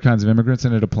all other kinds of immigrants,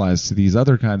 and it applies to these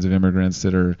other kinds of immigrants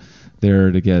that are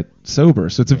there to get sober.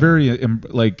 So it's a very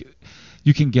like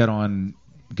you can get on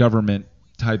government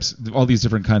types, all these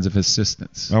different kinds of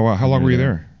assistance. Oh wow! How long were you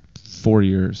there? 4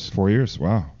 years. 4 years.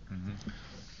 Wow.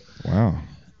 Wow.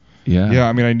 Yeah. Yeah,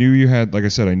 I mean, I knew you had, like I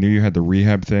said, I knew you had the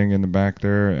rehab thing in the back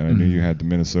there, and I knew you had the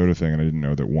Minnesota thing, and I didn't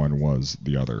know that one was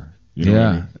the other. You know what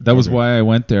I mean? That was why I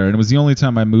went there, and it was the only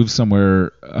time I moved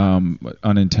somewhere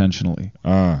unintentionally.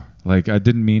 Like, I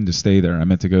didn't mean to stay there. I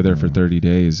meant to go there for 30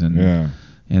 days,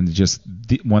 and just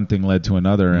one thing led to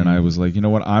another, and I was like, you know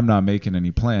what? I'm not making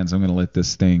any plans. I'm going to let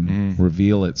this thing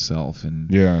reveal itself.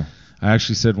 And I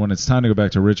actually said, when it's time to go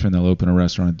back to Richmond, they'll open a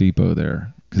restaurant depot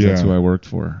there. Because that's who I worked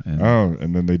for. And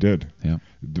and then they did. Yeah.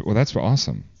 Well, that's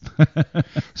awesome.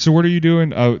 So what are you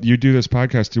doing? You do this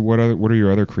podcast. What are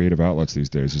your other creative outlets these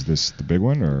days? Is this the big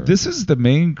one? Or this is the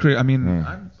main I mean,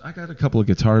 I got a couple of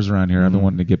guitars around here. I've been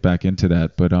wanting to get back into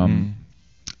that. But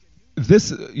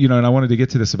this, and I wanted to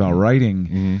get to this about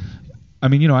writing. I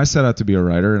mean, I set out to be a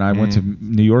writer, and I went to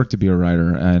New York to be a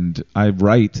writer, and I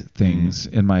write things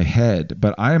in my head,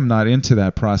 but I am not into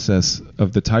that process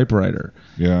of the typewriter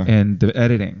and the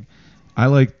editing. I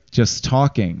like just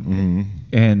talking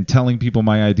and telling people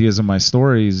my ideas and my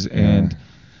stories, and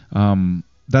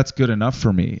that's good enough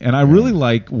for me. And I really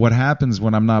like what happens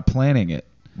when I'm not planning it.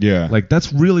 Yeah. Like,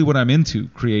 that's really what I'm into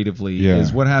creatively,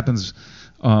 is what happens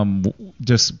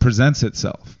just presents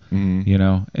itself,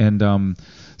 And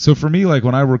so for me, like,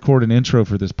 when I record an intro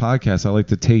for this podcast, I like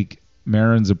to take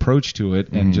Marin's approach to it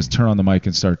and just turn on the mic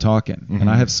and start talking. And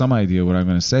I have some idea what I'm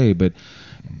going to say, but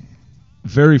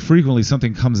very frequently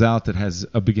something comes out that has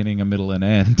a beginning, a middle, and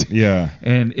end. Yeah.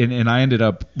 And I ended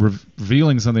up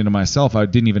revealing something to myself I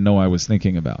didn't even know I was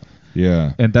thinking about.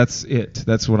 Yeah. And that's it.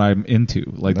 That's what I'm into.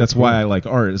 Like, that's why I like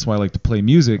art. That's why I like to play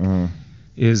music.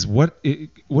 Is what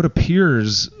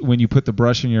appears when you put the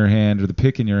brush in your hand or the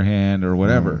pick in your hand or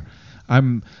whatever. I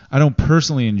don't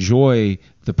personally enjoy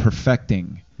the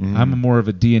perfecting. I'm more of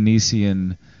a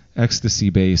Dionysian,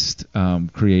 ecstasy-based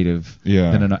creative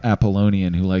than an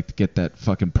Apollonian who liked to get that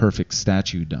fucking perfect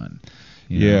statue done.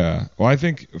 Yeah. Well, I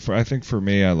think for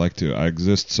me, I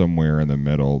exist somewhere in the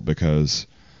middle because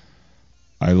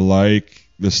I like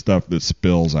the stuff that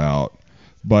spills out.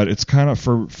 But it's kind of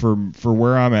for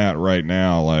where I'm at right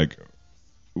now, like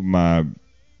my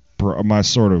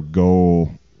sort of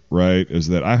goal, right, is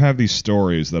that I have these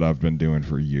stories that I've been doing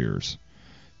for years.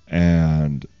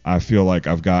 And I feel like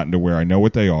I've gotten to where I know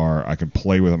what they are. I can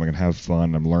play with them. I can have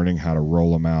fun. I'm learning how to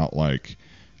roll them out. Like,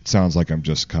 it sounds like I'm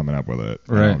just coming up with it.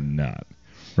 Right. And I'm not.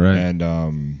 Right.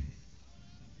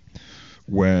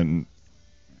 And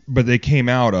but they came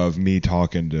out of me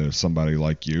talking to somebody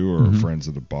like you or friends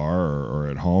at a bar or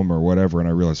at home or whatever, and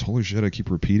I realized, holy shit, I keep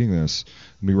repeating this.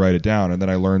 Let me write it down. And then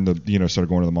I learned started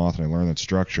going to the Moth, and I learned that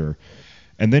structure.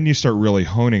 And then you start really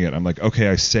honing it. I'm like, okay,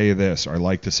 I say this, or I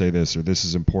like to say this, or this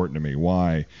is important to me.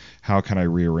 Why? How can I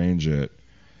rearrange it?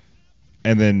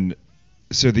 And then,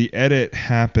 so the edit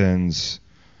happens.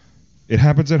 It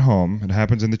happens at home. It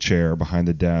happens in the chair behind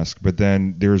the desk. But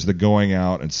then there's the going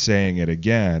out and saying it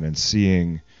again and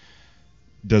seeing,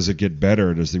 does it get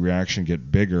better? Does the reaction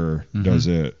get bigger? Does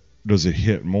it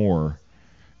hit more?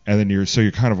 And then you're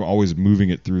kind of always moving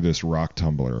it through this rock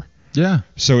tumbler. Yeah.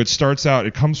 So it starts out.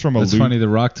 It comes from a. That's funny. The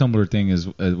rock tumbler thing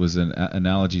was an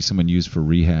analogy someone used for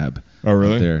rehab. Oh,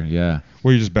 really? There, yeah.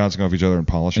 Well, you're just bouncing off each other and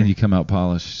polishing. And you come out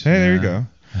polished. Hey, there you go.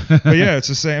 But yeah, it's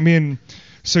the same. I mean,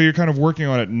 so you're kind of working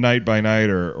on it night by night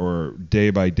or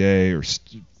day by day or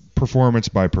performance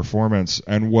by performance.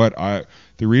 And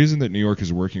the reason that New York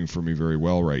is working for me very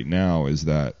well right now is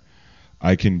that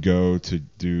I can go to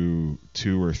do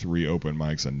 2 or 3 open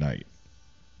mics a night.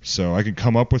 So I can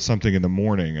come up with something in the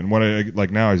morning, and what I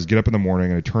like now is get up in the morning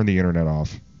and I turn the internet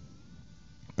off,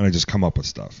 and I just come up with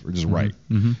stuff or just write.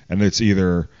 And it's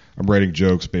either I'm writing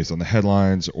jokes based on the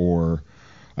headlines, or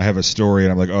I have a story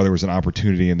and I'm like, oh, there was an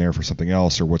opportunity in there for something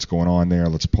else, or what's going on there,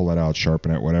 let's pull that out,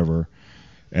 sharpen it, whatever.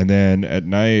 And then at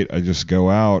night I just go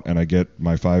out and I get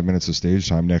my 5 minutes of stage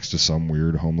time next to some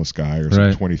weird homeless guy or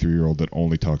some 23-year-old that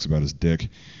only talks about his dick.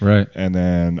 Right. And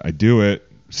then I do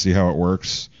it, see how it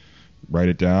works, write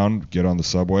it down, get on the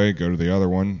subway, go to the other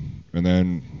one, and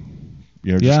then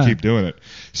just keep doing it.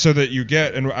 So that you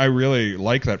get, and I really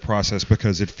like that process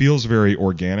because it feels very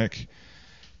organic,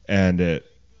 and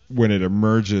when it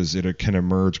emerges, it can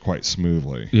emerge quite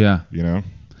smoothly. Yeah.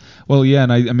 Well, yeah,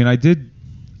 and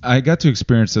I got to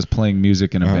experience this playing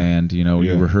music in a band.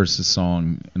 You rehearse a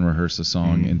song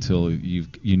until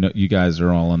you guys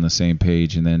are all on the same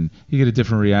page, and then you get a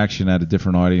different reaction out of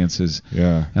different audiences.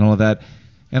 Yeah. And all of that.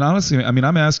 And honestly, I mean,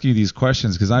 I'm asking you these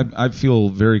questions because I feel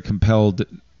very compelled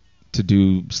to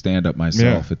do stand-up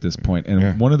myself at this point.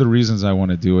 And one of the reasons I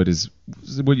want to do it is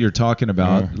what you're talking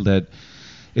about, that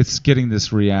it's getting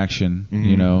this reaction,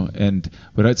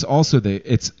 but it's also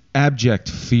it's abject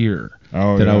fear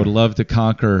that I would love to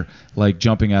conquer, like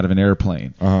jumping out of an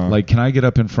airplane. Like, can I get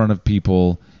up in front of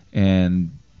people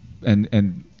and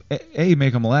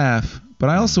make them laugh, but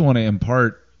I also want to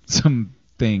impart some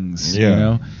things,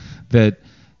 that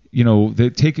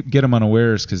they get them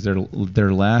unawares because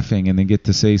they're laughing, and they get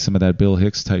to say some of that Bill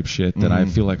Hicks type shit that I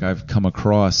feel like I've come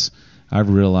across. I've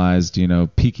realized,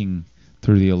 peeking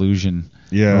through the illusion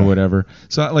or whatever.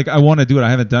 So I want to do it. I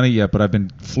haven't done it yet, but I've been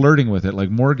flirting with it. Like,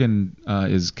 Morgan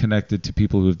is connected to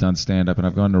people who have done stand up, and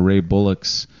I've gone to Ray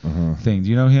Bullock's thing. Do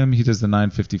you know him? He does the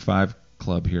 955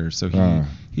 Club here. So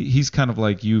he's kind of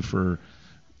like you for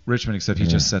Richmond, except he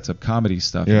just sets up comedy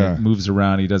stuff. Yeah. He moves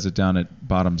around. He does it down at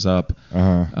Bottoms Up.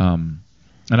 And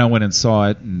I went and saw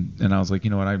it, and I was like, you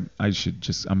know what, I'm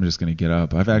just going to get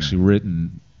up. I've actually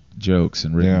written jokes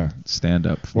and written stand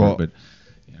up for. Well, but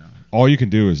all you can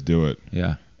do is do it.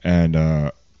 yeah,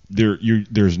 And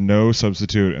there's no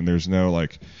substitute, and there's no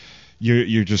like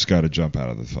you just got to jump out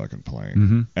of the fucking plane,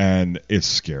 Mm-hmm. and it's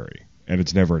scary, and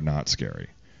it's never not scary.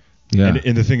 yeah.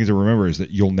 And the thing to remember is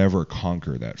that you'll never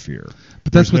conquer that fear.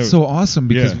 But that's There's what's so awesome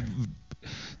because Yeah.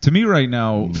 to me right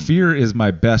now, fear is my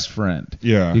best friend.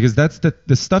 Yeah. Because that's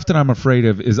the stuff that I'm afraid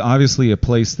of is obviously a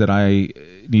place that I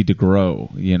need to grow,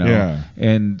 Yeah.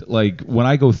 And like when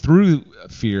I go through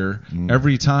fear,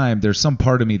 every time there's some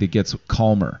part of me that gets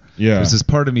calmer. Yeah. There's this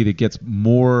part of me that gets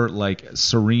more like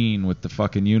serene with the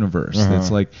fucking universe. Uh-huh.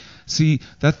 It's like, see,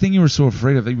 that thing you were so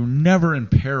afraid of, that you were never in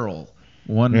peril.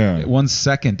 Yeah. 1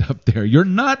 second up there. You're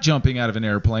not jumping out of an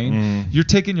airplane. You're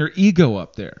taking your ego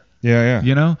up there.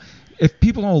 Yeah. If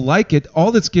people don't like it,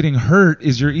 all that's getting hurt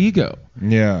is your ego.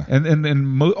 Yeah.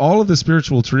 And all of the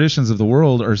spiritual traditions of the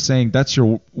world are saying that's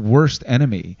your worst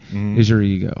enemy is your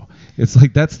ego. It's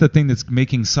like that's the thing that's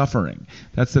making suffering.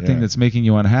 That's the thing that's making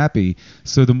you unhappy.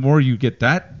 So the more you get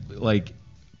that like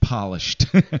polished,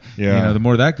 Yeah. the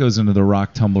more that goes into the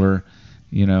rock tumbler.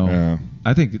 Yeah.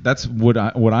 I think that's what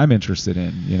I'm interested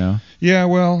in. Yeah,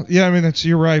 well, I mean,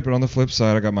 you're right, but on the flip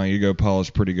side, I got my ego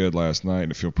polished pretty good last night,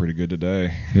 and I feel pretty good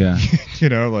today. Yeah.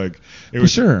 Like it For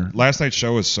was sure. Last night's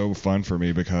show was so fun for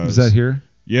me because Was that here?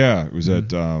 Yeah, it was at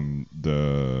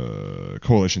the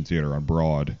Coalition Theater on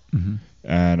Broad,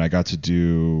 and I got to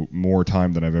do more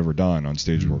time than I've ever done on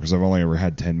stage before because I've only ever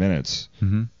had 10 minutes.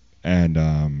 Mm-hmm. And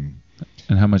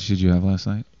And how much did you have last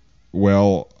night?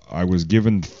 well, I was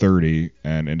given 30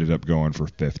 and ended up going for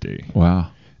 50.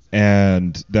 Wow.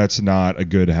 And that's not a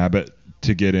good habit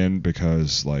to get in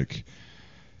because like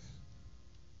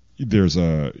there's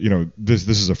a this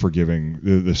is a forgiving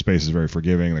the space is very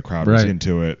forgiving, the crowd was Right.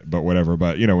 into it, but whatever.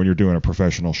 But when you're doing a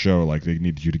professional show, like they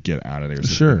need you to get out of there so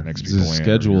Sure. the next It's people a in, or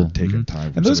schedule. you're taking Mhm.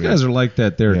 time from And those somebody guys else. are like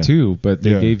that there Yeah. too, but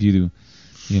they Yeah. gave you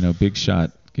Big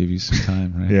Shot gave you some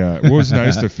time, right? Yeah, it was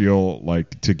nice to feel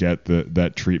like to get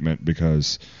that treatment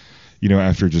because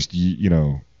after just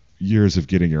years of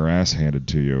getting your ass handed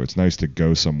to you, it's nice to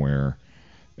go somewhere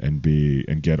and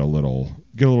get a little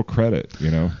credit,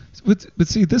 But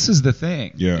see, this is the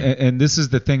thing. Yeah. And this is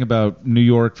the thing about New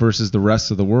York versus the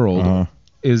rest of the world Uh-huh.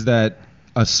 is that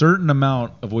a certain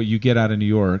amount of what you get out of New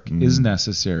York is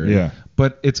necessary. Yeah.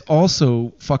 But it's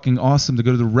also fucking awesome to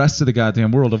go to the rest of the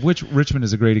goddamn world, of which Richmond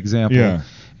is a great example. Yeah.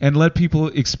 And let people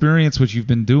experience what you've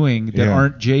been doing that Yeah.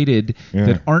 aren't jaded, Yeah.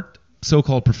 that aren't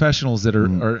so-called professionals that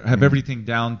are have everything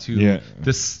down to Yeah.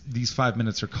 these 5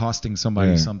 minutes are costing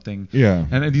somebody Yeah. something. Yeah.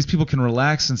 And these people can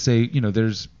relax and say,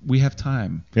 we have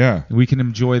time. Yeah. We can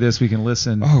enjoy this. We can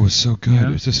listen. Oh, it was so good.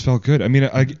 Yeah. It just felt good. I mean,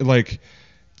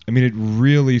 it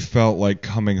really felt like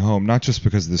coming home, not just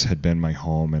because this had been my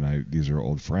home and these are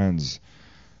old friends.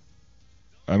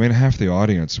 I mean, half the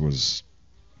audience was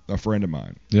a friend of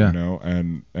mine. Yeah.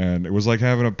 And it was like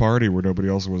having a party where nobody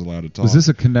else was allowed to talk. Was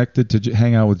this connected to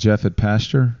hang out with Jeff at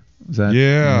Pasture? Was that?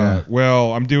 Yeah.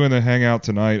 Well, I'm doing the hangout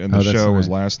tonight, and the Oh, that's show was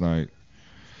tonight. last night.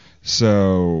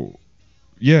 So,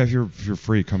 yeah, if you're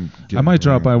free, come. I might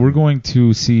drop by. We're going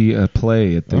to see a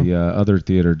play at the other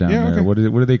theater down Yeah, there. okay.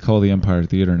 What do they call the Empire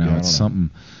Theater now? Yeah, I It's don't know.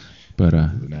 something. But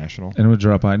The National. and we'll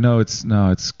drop by. No,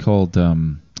 it's called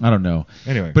I don't know.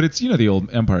 Anyway. But it's the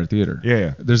old Empire Theater.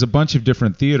 Yeah. There's a bunch of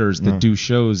different theaters that Uh-huh. do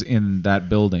shows in that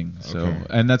building. So Okay.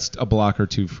 and that's a block or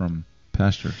two from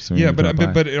Pasture. So Yeah, we'll drop by.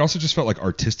 but it also just felt like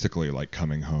artistically like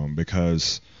coming home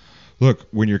because, look,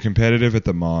 when you're competitive at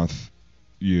the Moth,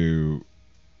 you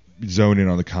zone in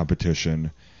on the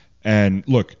competition, and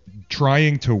look,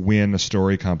 trying to win a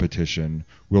story competition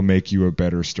will make you a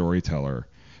better storyteller.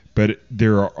 But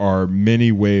there are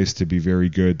many ways to be very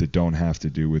good that don't have to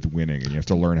do with winning, and you have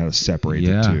to learn how to separate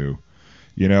the two.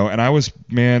 And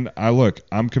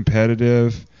I'm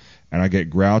competitive, and I get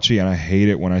grouchy, and I hate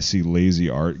it when I see lazy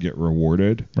art get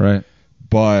rewarded. Right.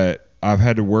 But I've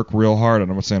had to work real hard, and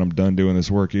I'm not saying I'm done doing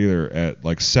this work either, at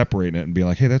like separating it and being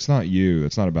like, hey, that's not you.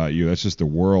 That's not about you. That's just the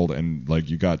world, and like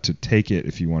you got to take it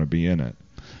if you want to be in it.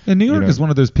 And New York is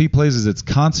one of those places that's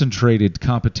concentrated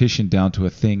competition down to a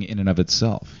thing in and of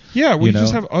itself. Yeah, we You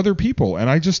just know? have other people,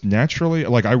 and I just naturally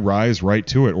I rise right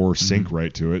to it or sink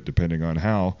right to it, depending on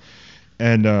how.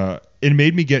 And it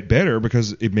made me get better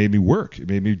because it made me work. It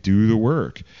made me do the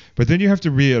work. But then you have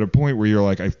to be at a point where you're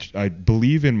like, I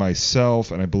believe in myself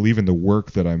and I believe in the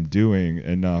work that I'm doing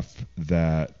enough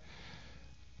that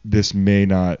there's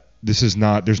not a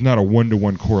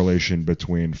 1-to-1 correlation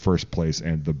between first place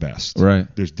and the best. Right.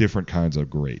 There's different kinds of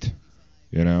great.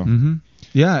 Mm-hmm.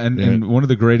 Yeah, and one of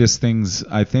the greatest things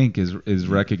I think is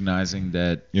recognizing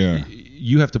that Yeah.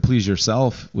 you have to please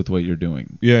yourself with what you're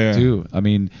doing. Yeah. Too. I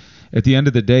mean, at the end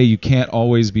of the day, you can't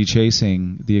always be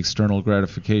chasing the external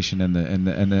gratification and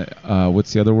the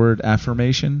what's the other word?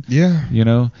 Affirmation. Yeah. You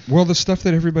know. Well, the stuff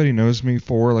that everybody knows me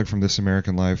for, like from This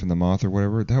American Life and The Moth or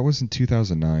whatever, that was in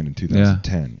 2009 and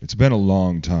 2010. Yeah. It's been a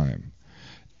long time,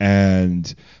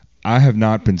 and I have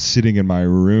not been sitting in my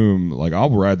room. Like, I'll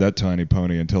ride that tiny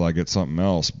pony until I get something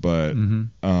else, but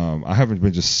I haven't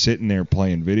been just sitting there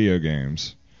playing video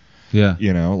games. Yeah.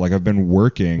 You know, like I've been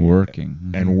working,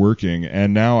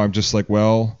 and now I'm just like,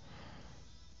 well,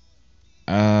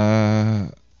 I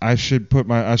should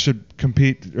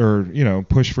compete or, you know,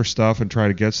 push for stuff and try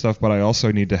to get stuff, but I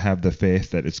also need to have the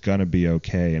faith that it's gonna be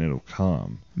okay and it'll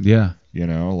come. Yeah. You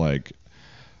know, like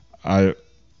that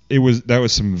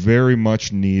was some very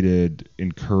much needed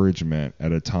encouragement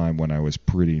at a time when I was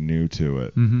pretty new to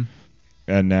it,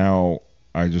 and now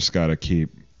I just got to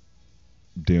keep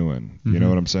doing. You know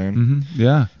what I'm saying?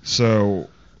 Yeah. So,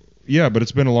 yeah, but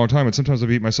it's been a long time, and sometimes I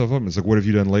beat myself up. It's like, what have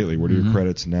you done lately? What are your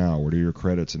credits now? What are your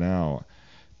credits now?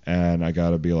 And I got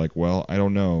to be like, well, I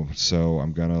don't know. So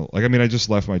I'm going to, like, I mean, I just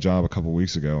left my job a couple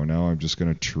weeks ago, and now I'm just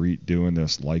going to treat doing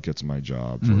this like it's my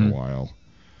job for a while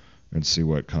and see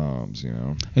what comes, you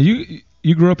know. And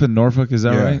you grew up in Norfolk, is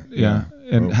that right? Yeah.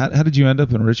 And how did you end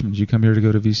up in Richmond? Did you come here to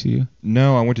go to VCU?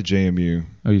 No, I went to JMU.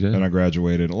 Oh, you did? And I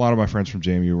graduated. A lot of my friends from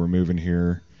JMU were moving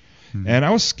here. And I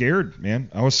was scared, man.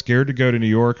 I was scared to go to New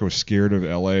York. I was scared of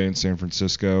LA and San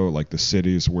Francisco, like the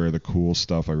cities where the cool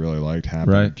stuff I really liked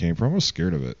happened and came from. I was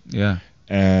scared of it. Yeah.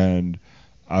 And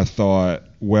I thought,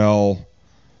 well,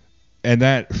 and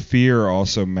that fear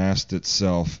also masked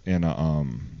itself in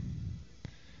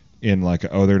like,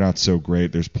 oh, they're not so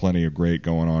great. There's plenty of great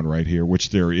going on right here,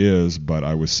 which there is, but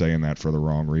I was saying that for the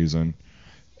wrong reason.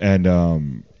 And,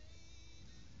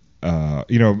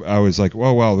 you know, I was like,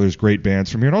 well, wow, there's great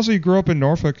bands from here. And also, you grow up in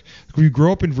Norfolk. When you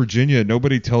grow up in Virginia,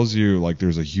 nobody tells you, like,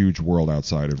 there's a huge world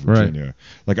outside of Virginia. Right.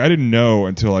 Like, I didn't know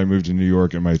until I moved to New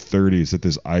York in my 30s that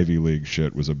this Ivy League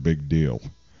shit was a big deal.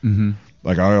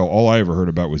 Like, all I ever heard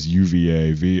about was UVA,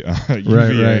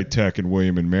 UVA, Tech, and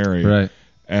William and Mary. Right.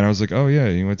 And I was like, oh, yeah,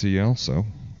 you went to Yale, so,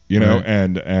 you know,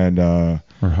 and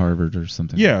or Harvard or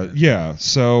something. Yeah.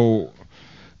 So...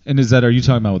 And are you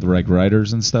talking about with like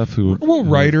writers and stuff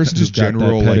writers, just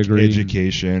general like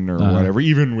education or whatever,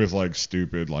 even with like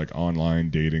stupid like online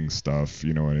dating stuff,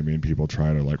 you know what I mean? People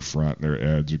try to like front their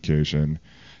education,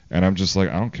 and I'm just like,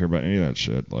 I don't care about any of that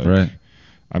shit. Like, right.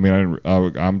 I mean,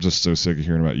 I'm just so sick of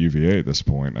hearing about UVA at this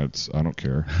point. I don't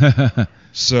care.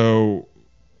 So,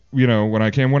 you know, when I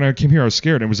came here, I was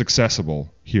scared. It was accessible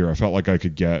here. I felt like I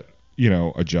could get, you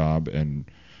know, a job, and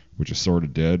which I sort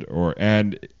of did,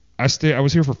 I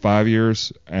was here for 5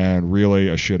 years, and really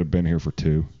I should have been here for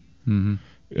 2.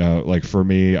 Like for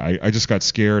me, I just got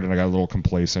scared and I got a little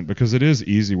complacent because it is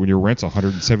easy when your rent's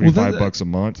 $175 a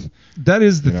month. That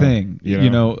is the thing. You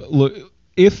know, look,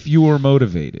 if you are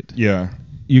motivated,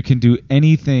 you can do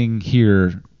anything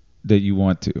here that you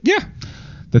want to. Yeah.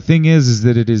 The thing is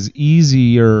that it is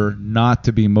easier not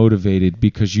to be motivated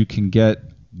because you can get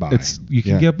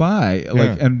get by,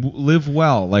 like, and live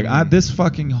well. Like this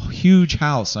fucking huge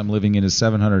house I'm living in is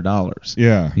 $700.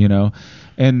 Yeah, you know,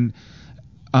 and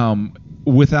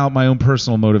without my own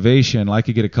personal motivation, I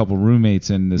could get a couple roommates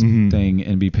in this thing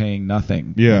and be paying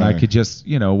nothing. Yeah, and I could just,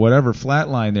 you know, whatever,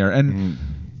 flatline there. And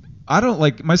I don't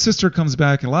like, my sister comes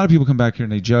back, and a lot of people come back here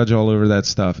and they judge all over that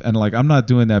stuff. And like, I'm not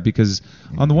doing that because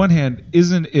on the one hand,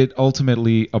 isn't it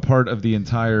ultimately a part of the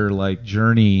entire like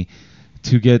journey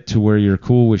to get to where you're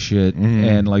cool with shit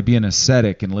and like be an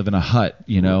ascetic and live in a hut,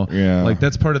 you know? Yeah. Like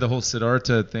that's part of the whole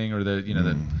Siddhartha thing, or the, you know,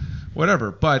 the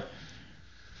whatever. But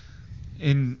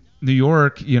in New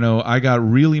York, you know, I got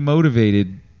really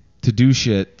motivated to do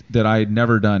shit that I had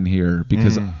never done here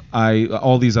because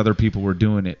all these other people were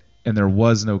doing it. And there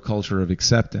was no culture of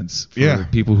acceptance for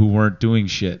people who weren't doing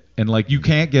shit. And like, you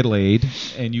can't get laid,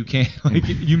 and you can't, like,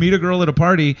 you meet a girl at a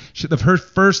party, the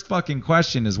first fucking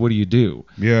question is, what do you do?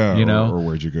 Yeah, you know, or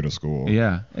where'd you go to school?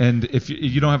 Yeah, and if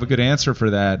you don't have a good answer for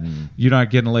that, you're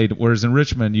not getting laid. Whereas in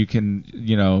Richmond, you can,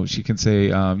 you know, she can say,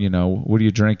 you know, what are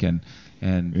you drinking?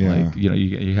 And like, you know,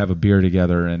 you have a beer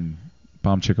together and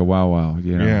bomb chicka wow wow.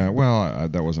 You know? Yeah, well,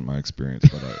 that wasn't my experience,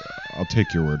 but I'll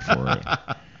take your word for it.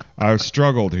 I've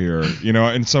struggled here. You know,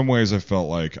 in some ways I felt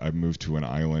like I moved to an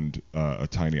island, a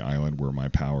tiny island where my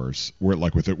powers were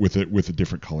like with a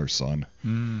different color sun.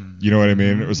 You know what I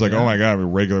mean? It was like, oh my God, I'm a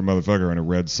regular motherfucker in a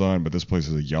red sun, but this place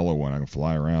is a yellow one. I can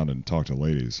fly around and talk to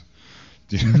ladies.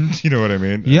 Do you know what I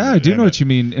mean? Yeah, I do know what you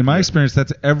mean. In my experience,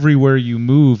 that's everywhere you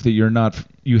move that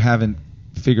you haven't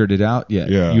figured it out yet.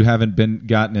 Yeah. You haven't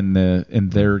gotten in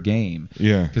their game.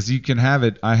 Yeah. Because you can have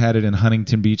it. I had it in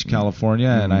Huntington Beach, California,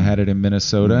 and I had it in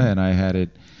Minnesota, and I had it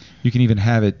You can even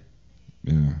have it.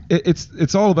 Yeah.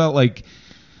 It's all about like,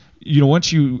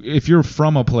 if you're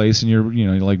from a place and you're,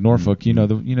 like Norfolk, you know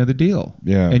the deal.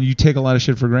 Yeah. And you take a lot of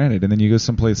shit for granted, and then you go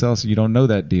someplace else and you don't know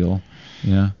that deal.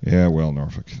 Yeah. Yeah. Well,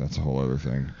 Norfolk, that's a whole other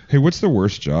thing. Hey, what's the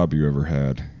worst job you ever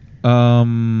had? I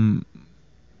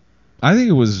think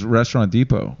it was Restaurant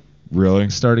Depot. Really?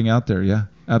 Starting out there, yeah.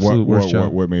 Absolute worst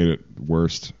job. What made it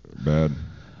worst? Bad?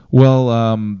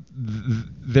 Well,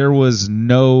 there was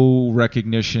no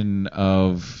recognition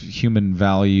of human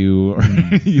value, or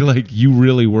like you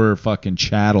really were fucking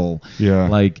chattel. Yeah.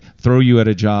 Like throw you at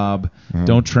a job,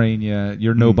 don't train you,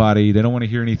 you're nobody. They don't want to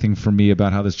hear anything from me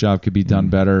about how this job could be done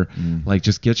better. Like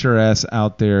just get your ass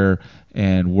out there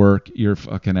and work your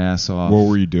fucking ass off. What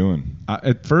were you doing?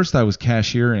 At first, I was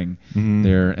cashiering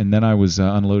there, and then I was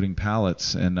unloading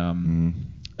pallets, and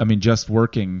I mean just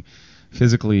working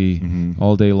physically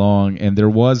all day long, and there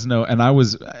was no, and I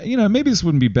was, maybe this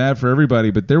wouldn't be bad for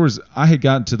everybody, but I had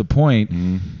gotten to the point,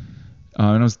 and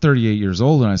I was 38 years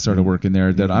old when I started working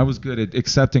there, that I was good at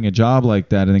accepting a job like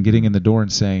that and then getting in the door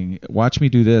and saying, watch me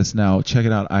do this, now check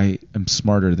it out, I am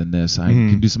smarter than this, I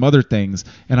can do some other things,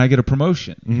 and I get a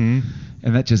promotion.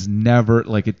 And that just never,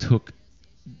 like, it took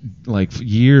like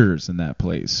years in that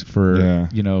place for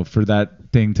for that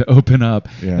thing to open up.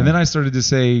 And then I started to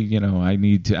say, I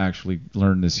need to actually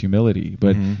learn this humility.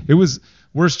 But it was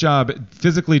worst job,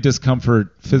 physically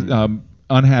discomfort,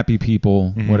 unhappy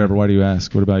people, whatever. Why do you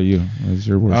ask? What about you? What was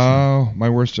your worst job? My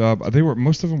worst job,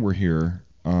 most of them were here.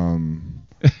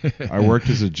 I worked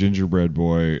as a gingerbread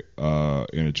boy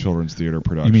in a children's theater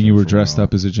production. You mean you were dressed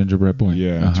up as a gingerbread boy?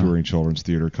 Yeah, touring children's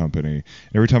theater company. And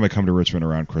every time I come to Richmond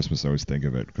around Christmas, I always think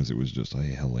of it because it was just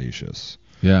hellacious.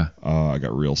 Yeah. I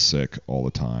got real sick all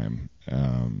the time.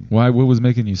 Why? What was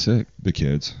making you sick? The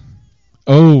kids.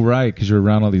 Oh, right, because you're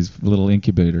around all these little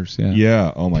incubators. Yeah.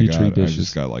 Yeah. Oh my Petri God. dishes. I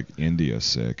just got like India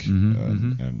sick,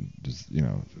 and just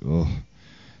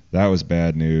that was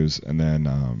bad news. And then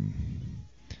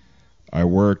I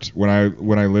worked when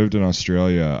I lived in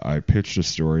Australia. I pitched a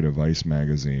story to Vice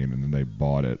magazine, and then they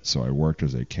bought it. So I worked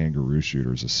as a kangaroo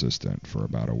shooter's assistant for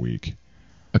about a week.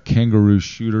 A kangaroo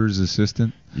shooter's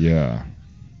assistant? Yeah.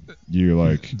 You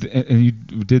like? And you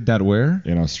did that where?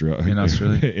 In Australia. In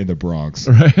Australia. In the Bronx.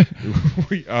 Right.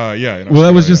 Yeah. Well,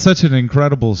 that was just such an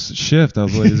incredible shift. I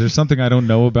was like, is there something I don't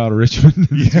know about Richmond?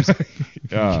 Yeah.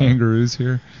 Kangaroos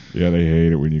here. Yeah, they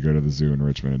hate it when you go to the zoo in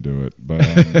Richmond and do it. But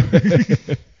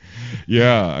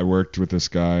yeah, I worked with this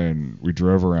guy, and we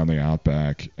drove around the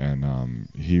outback, and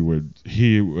he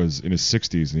was in his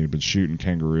 60s, and he'd been shooting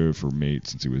kangaroo for meat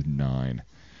since he was 9,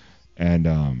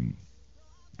 and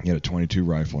he had a .22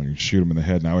 rifle, and you'd shoot them in the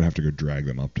head, and I would have to go drag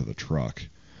them up to the truck,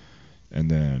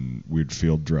 and then we'd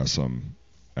field dress them,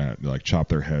 and like chop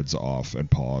their heads off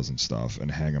and paws and stuff, and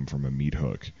hang them from a meat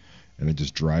hook, and then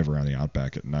just drive around the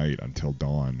outback at night until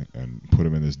dawn, and put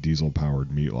them in this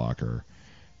diesel-powered meat locker,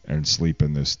 and sleep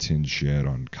in this tin shed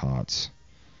on cots.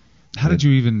 How did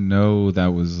you even know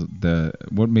that was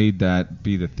what made that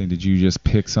be the thing? Did you just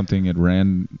pick something at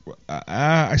random?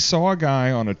 I saw a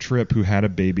guy on a trip who had a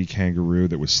baby kangaroo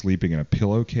that was sleeping in a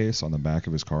pillowcase on the back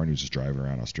of his car, and he was just driving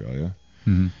around Australia.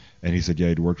 And he said, yeah,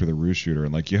 he'd worked with a roo shooter,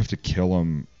 and like you have to kill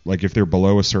them. Like if they're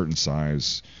below a certain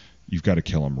size, you've got to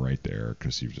kill them right there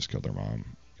because you've just killed their mom,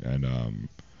 and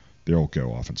they'll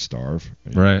go off and starve.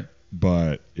 Right.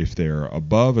 But if they're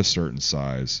above a certain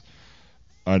size,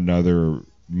 another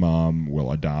mom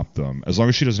will adopt them as long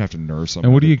as she doesn't have to nurse them.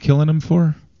 And what are you killing them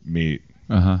for? Meat.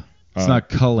 It's not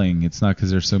culling. It's not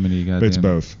because there's so many goddamn. It's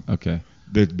both. Okay.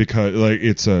 Because like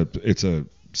it's a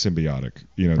symbiotic.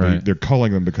 Right. They're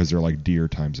culling them because they're like deer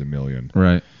times a million.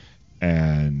 Right.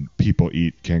 And people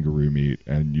eat kangaroo meat,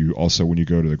 and you also when you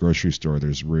go to the grocery store,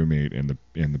 there's roo meat in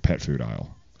the pet food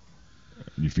aisle.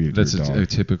 You feed it That's to your dog. a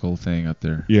typical thing up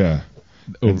there. Yeah.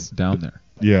 Down there.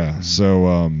 Yeah.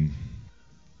 So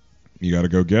you got to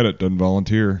go get it. Doesn't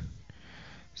volunteer.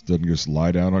 It doesn't just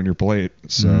lie down on your plate.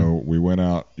 So we went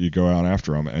out. You go out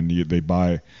after them, and they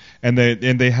buy, and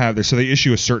they have. So they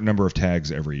issue a certain number of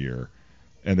tags every year,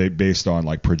 and they based on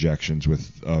like projections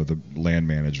with the land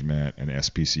management and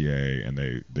SPCA,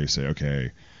 and they say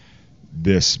okay,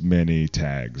 this many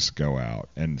tags go out,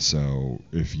 and so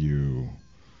if you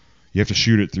have to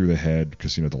shoot it through the head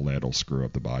because the lead will screw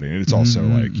up the body, and it's also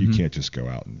like you can't just go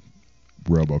out and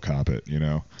RoboCop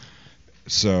it,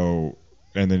 So,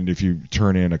 and then if you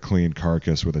turn in a clean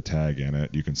carcass with a tag in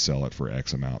it, you can sell it for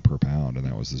X amount per pound, and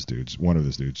that was one of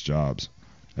this dude's jobs.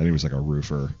 I think he was like a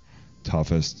roofer,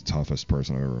 toughest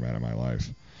person I've ever met in my life.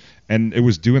 And it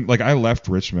was I left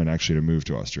Richmond actually to move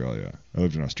to Australia. I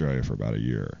lived in Australia for about a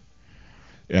year,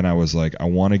 and I was like, I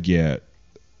want to get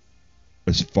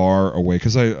as far away,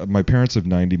 because my parents live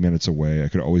 90 minutes away. I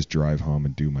could always drive home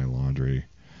and do my laundry.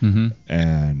 Mm-hmm.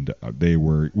 And they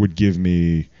would give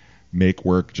me make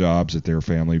work jobs at their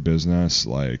family business,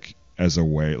 like as a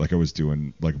way, like I was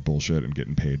doing like bullshit and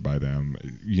getting paid by them,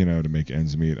 you know, to make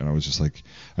ends meet. And I was just like,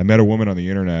 I met a woman on the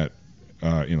internet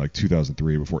in like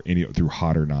 2003 through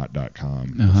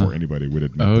hotornot.com before anybody would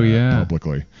admit that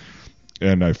publicly.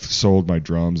 And I sold my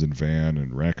drums and van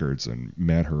and records and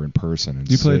met her in person. And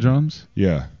you play drums?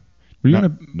 Yeah. Were you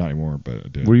not anymore, but I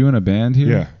did. Were you in a band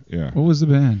here? Yeah. What was the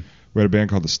band? We had a band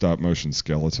called the Stop Motion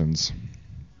Skeletons.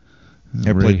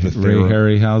 I played the Ray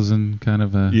Harryhausen kind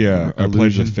of a I played the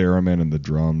illusion. theremin and the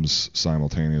drums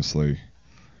simultaneously.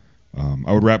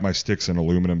 I would wrap my sticks in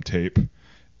aluminum tape,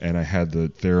 and I had the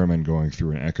theremin going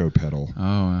through an echo pedal.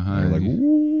 Like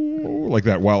ooh, like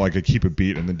that, while I could keep a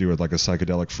beat and then do it like a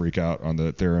psychedelic freak out on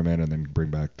the theremin, and then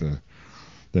bring back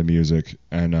the music.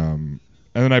 And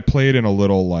then I played in a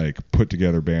little like put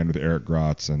together band with Eric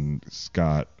Grotz and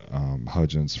Scott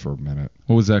Hudgens for a minute.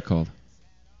 What was that called?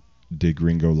 De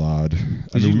Gringo Lad.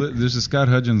 There's a Scott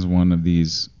Hudgens one of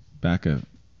these back up.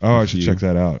 Oh, I should check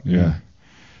that out. Yeah.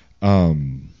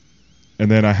 And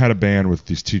then I had a band with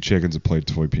these two chickens that played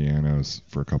toy pianos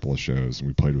for a couple of shows, and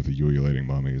we played with the Ululating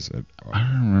Mummies. I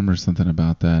remember something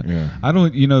about that. Yeah. I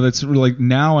don't, that's really, like,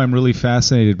 now I'm really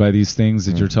fascinated by these things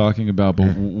that you're talking about,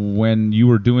 but when you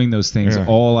were doing those things,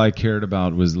 all I cared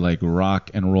about was like rock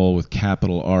and roll with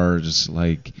capital R, just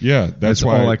like, that's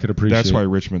why all I could appreciate. That's why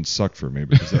Richmond sucked for me,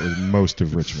 because that was most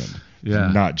of Richmond.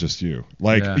 Not just you.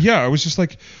 Like, I was just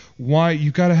like, why, you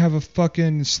got to have a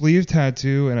fucking sleeve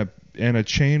tattoo and a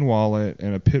chain wallet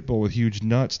and a pit bull with huge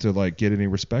nuts to like get any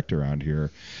respect around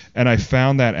here. And I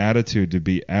found that attitude to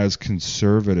be as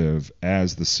conservative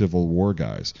as the Civil War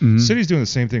guys. Mm-hmm. The city's doing the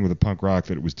same thing with the punk rock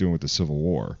that it was doing with the Civil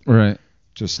War. Right.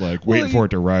 Just like waiting for it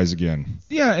to rise again.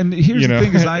 Yeah, and here's the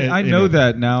thing is I know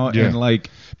that now, and like,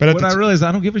 but what I realize,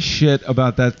 I don't give a shit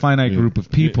about that finite group of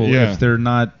people if they're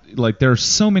not, like, there are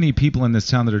so many people in this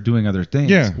town that are doing other things.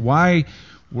 Yeah. Why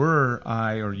were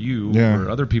I or you or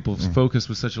other people focused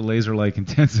with such a laser-like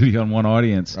intensity on one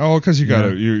audience? Oh, because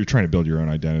you're trying to build your own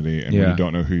identity, and when you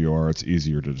don't know who you are, it's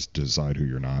easier to just decide who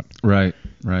you're not. Right.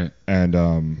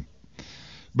 And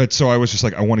but so I was just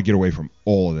like, I want to get away from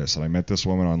all of this, and I met this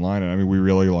woman online, and I mean, we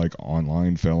really like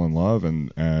online fell in love,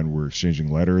 and we're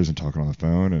exchanging letters and talking on the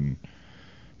phone, and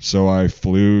so I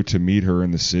flew to meet her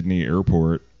in the Sydney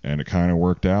airport, and it kind of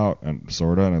worked out, and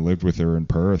I lived with her in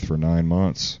Perth for 9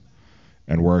 months.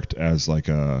 And worked as like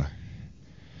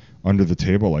under the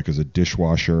table, like as a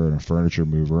dishwasher and a furniture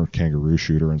mover, kangaroo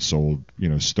shooter, and sold,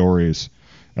 stories.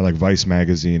 And like Vice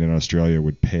magazine in Australia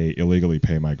would illegally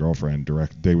pay my girlfriend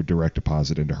they would direct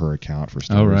deposit into her account for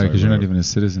stories. Oh, right, because you're not even a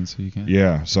citizen, so you can't.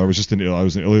 Yeah, so I was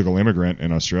an illegal immigrant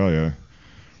in Australia,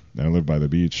 and I lived by the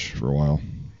beach for a while.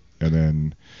 And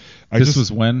then this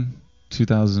was when?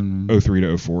 2003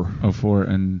 to 04. 04,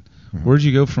 and where'd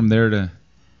you go from there to?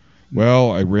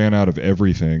 Well, I ran out of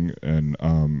everything, and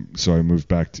so I moved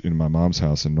back in my mom's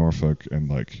house in Norfolk, and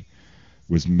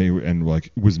was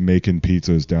making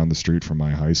pizzas down the street from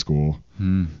my high school,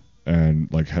 and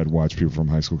like had watched people from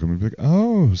high school come and be like,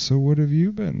 "Oh, so what have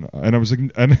you been?" And I was like,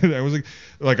 I'm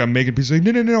making pizzas.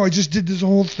 Like, no, I just did this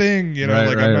whole thing, I'm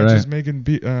not just making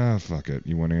fuck it.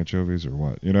 You want anchovies or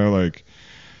what?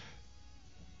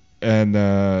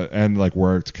 And like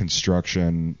worked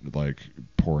construction, like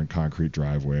pouring concrete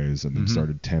driveways, and then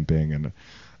started temping, and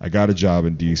I got a job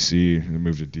in DC and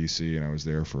moved to DC, and I was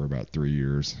there for about 3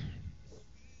 years.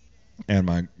 And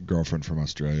my girlfriend from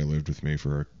Australia lived with me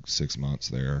for 6 months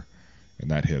there, and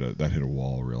that hit a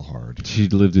wall real hard. She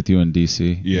lived with you in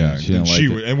DC. Yeah, she didn't like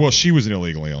it. She was an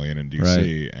illegal alien in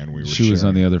DC, and we were. She was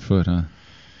on the other foot, huh?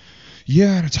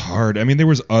 Yeah, and it's hard. I mean, there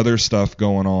was other stuff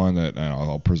going on that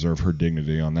I'll preserve her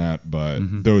dignity on that, but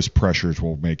those pressures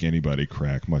will make anybody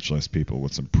crack, much less people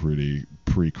with some pretty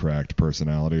pre-cracked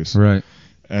personalities. Right.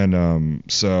 And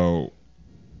so,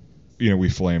 we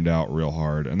flamed out real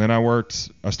hard. And then I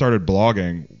started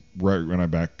blogging right when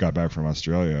I got back from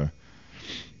Australia,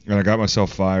 and I got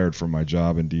myself fired from my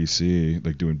job in DC,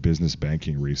 like doing business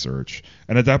banking research.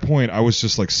 And at that point, I was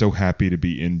just like so happy to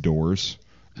be indoors.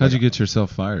 How'd you get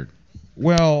yourself fired?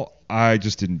 Well, I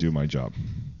just didn't do my job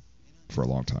for a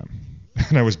long time.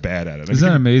 and I was bad at it. Isn't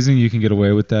that amazing? You can get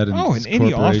away with that. In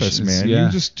any office, man.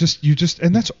 Yeah. You just,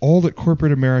 and that's all that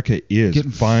corporate America is.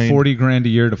 Getting $40,000 a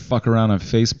year to fuck around on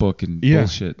Facebook and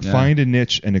bullshit. Yeah. Find a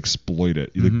niche and exploit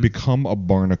it. You become a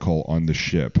barnacle on the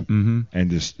ship and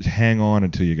just hang on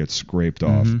until you get scraped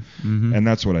off. And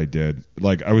that's what I did.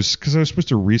 Like because I was supposed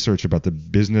to research about the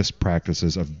business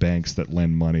practices of banks that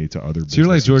lend money to other businesses. So you're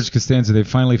like George Costanza. They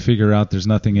finally figure out there's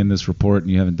nothing in this report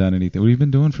and you haven't done anything. What have you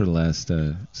been doing for the last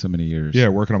so many years? Yeah,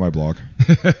 working on my blog.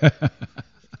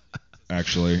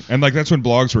 Actually. And like that's when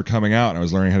blogs were coming out and I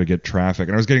was learning how to get traffic.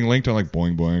 And I was getting linked on like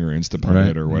Boing Boing or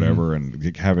Instapundit or whatever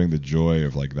and having the joy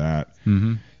of like that.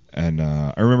 And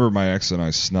I remember my ex and I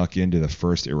snuck into the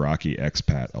first Iraqi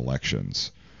expat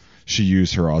elections. She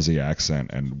used her Aussie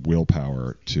accent and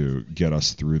willpower to get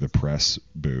us through the press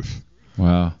booth.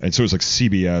 Wow. And so it was like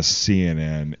CBS,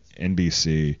 CNN,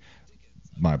 NBC,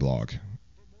 my blog.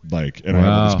 Like, and I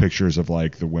have all these pictures of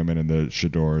like the women in the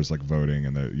chadors like voting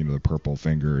and the purple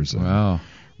fingers. And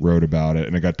wrote about it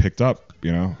and it got picked up,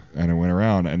 and it went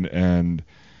around and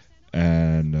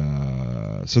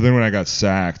so then when I got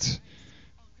sacked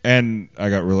and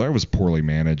I was poorly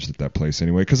managed at that place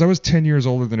anyway because I was 10 years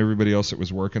older than everybody else that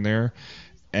was working there.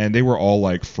 And they were all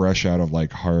like fresh out of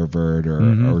like Harvard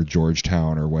or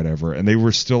Georgetown or whatever. And they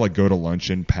were still like go to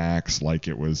luncheon packs like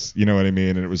it was, you know what I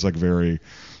mean? And it was like very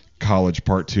college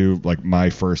part 2, like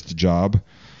my first job.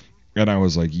 And I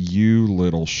was like, you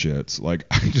little shits. Like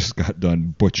I just got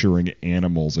done butchering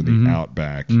animals in the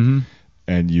outback.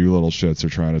 And you little shits are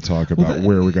trying to talk about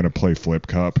where we're going to play Flip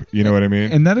Cup. You know what I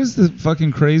mean? And that is the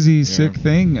fucking crazy, sick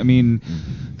thing. I mean,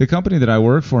 the company that I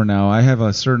work for now, I have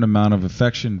a certain amount of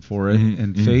affection for it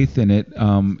and faith in it.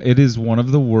 It is one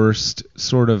of the worst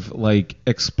sort of like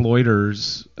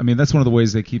exploiters. I mean, that's one of the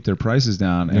ways they keep their prices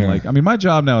down. And like, I mean, my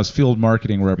job now is field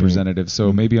marketing representative.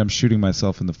 So maybe I'm shooting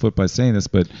myself in the foot by saying this,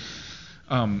 but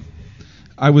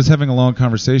I was having a long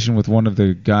conversation with one of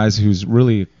the guys who's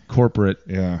really corporate.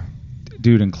 Yeah.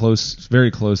 Dude, and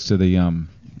very close to the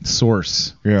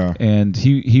source. Yeah. And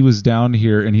he was down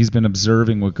here and he's been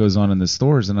observing what goes on in the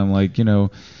stores. And I'm like, your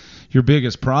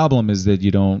biggest problem is that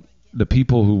the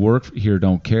people who work here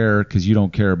don't care because you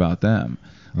don't care about them.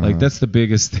 Like that's the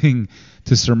biggest thing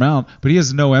to surmount. But he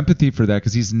has no empathy for that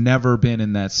because he's never been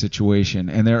in that situation.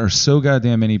 And there are so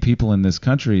goddamn many people in this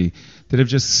country that have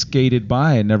just skated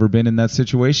by and never been in that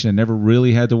situation and never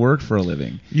really had to work for a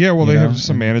living. Yeah, well, they have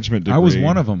some management degree. I was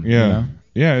one of them. Yeah.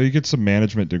 Yeah, you get some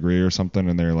management degree or something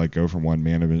and they're like go from one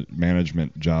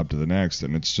management job to the next.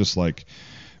 And it's just like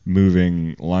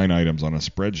moving line items on a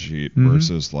spreadsheet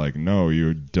versus like, no,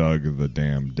 you dug the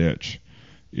damn ditch,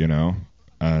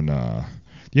 And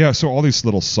yeah, so all these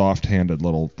little soft-handed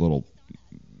little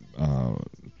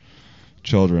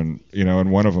children,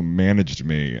 and one of them managed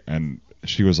me, and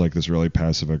she was like this really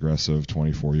passive-aggressive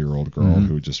 24-year-old girl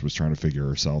who just was trying to figure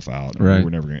herself out. And we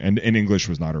were never and English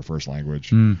was not her first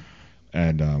language. And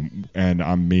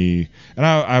I'm me, and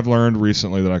I've learned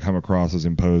recently that I come across as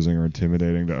imposing or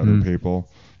intimidating to other people.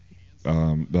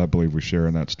 I believe we share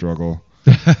in that struggle,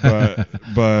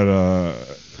 but.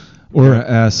 Or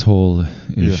asshole-ish.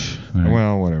 Yeah. Right.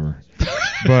 Well, whatever.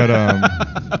 But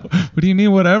what do you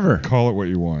mean, whatever? Call it what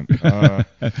you want.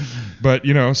 But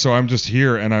so I'm just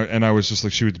here, and I was just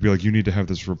like, she would be like, you need to have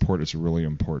this report. It's really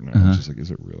important. And I was just like,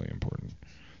 is it really important?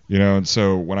 And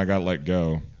so when I got let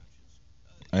go,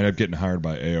 I ended up getting hired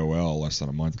by AOL less than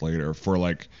a month later for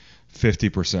like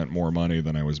 50% more money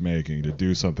than I was making to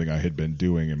do something I had been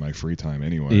doing in my free time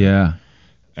anyway. Yeah.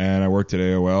 And I worked at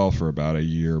AOL for about a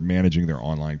year managing their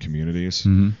online communities.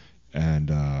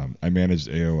 And I managed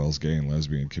AOL's gay and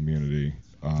lesbian community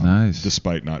Nice.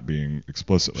 Despite not being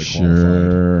explicitly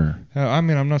qualified. I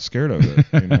mean, I'm not scared of it.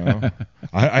 You know,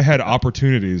 I had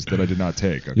opportunities that I did not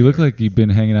take. Okay. You look like you've been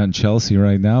hanging out in Chelsea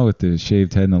right now with the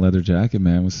shaved head and the leather jacket,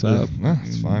 man. What's up?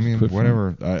 It's fine. I mean,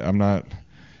 whatever. I'm not.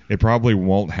 It probably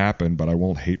won't happen, but I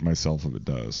won't hate myself if it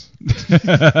does.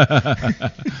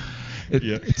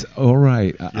 It's all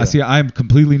right. Yeah. I see. I'm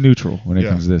completely neutral when it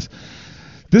comes to this.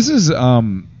 This is.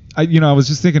 I was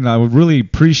just thinking I really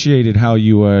appreciated how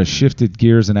you shifted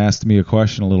gears and asked me a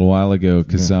question a little while ago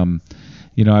because,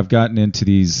 I've gotten into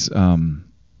these, sort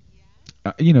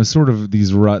of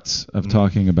these ruts of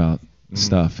talking about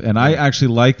stuff. And I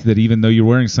actually liked that even though you're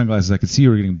wearing sunglasses, I could see you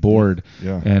were getting bored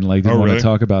and didn't want to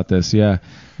talk about this. Yeah.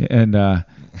 And, but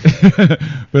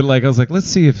I was like, let's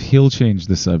see if he'll change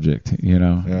the subject,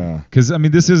 Yeah. Because, I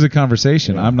mean, this is a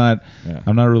conversation. Yeah. I'm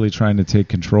not really trying to take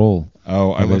control.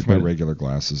 Oh, I left my better? regular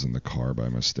glasses in the car by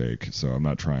mistake, so I'm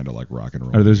not trying to like rock and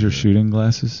roll. Are those your here. shooting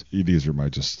glasses? These are my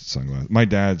just sunglasses. My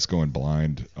dad's going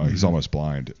blind. He's almost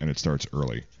blind, and it starts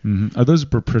early. Mm-hmm. Are those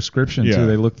prescription Yeah. too?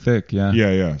 They look thick. Yeah.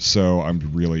 Yeah. So I'm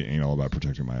really anal about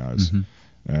protecting my eyes. Mm-hmm.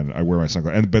 And I wear my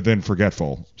sunglasses, but then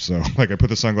forgetful. So like I put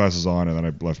the sunglasses on, and then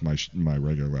I left my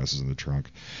regular glasses in the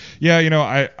trunk.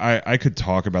 Yeah, I could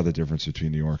talk about the difference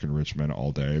between New York and Richmond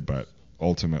all day, but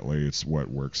ultimately it's what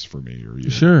works for me or you.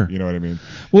 Sure. You know what I mean?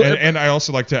 Well, and I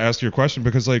also like to ask you a question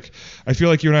because like I feel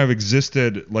like you and I have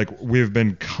existed like we've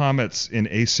been comets in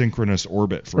asynchronous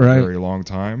orbit for Right. a very long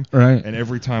time. Right. And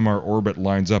every time our orbit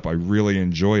lines up, I really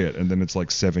enjoy it, and then it's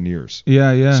like 7 years.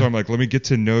 Yeah. So I'm like, let me get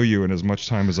to know you in as much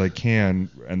time as I can,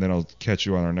 and then I'll catch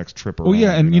you on our next trip around. Well,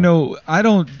 yeah, and I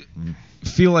don't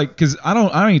feel like because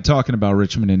I ain't talking about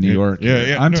Richmond and New York.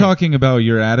 Yeah, I'm no. talking about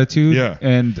your attitude. Yeah.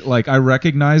 And like I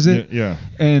recognize it. Yeah.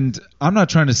 And I'm not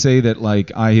trying to say that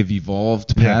like I have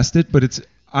evolved past it, but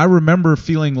I remember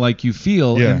feeling like you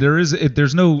feel, Yeah. and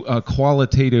there's no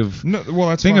qualitative No, well,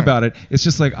 that's thing fine. about it. It's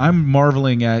just like I'm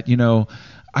marveling at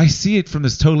I see it from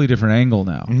this totally different angle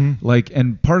now. Mhm. Like,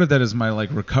 and part of that is my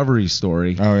like recovery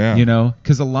story. Oh, yeah.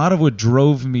 Because a lot of what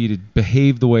drove me to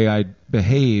behave the way I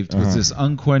behaved was this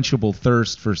unquenchable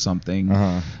thirst for something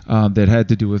that had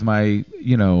to do with my,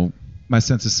 my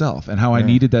sense of self and how I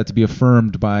needed that to be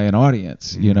affirmed by an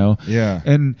audience. Yeah.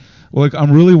 And like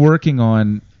I'm really working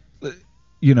on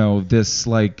this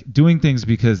like doing things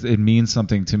because it means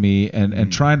something to me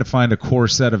and trying to find a core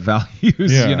set of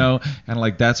values, Yeah. and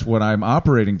like that's what I'm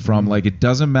operating from. Like it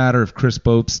doesn't matter if Chris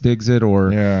Bopes digs it or,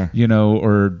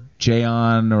 or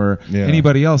Jayon or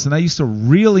anybody else. And that used to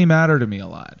really matter to me a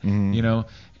lot,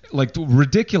 like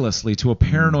ridiculously to a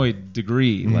paranoid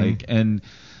degree. I'm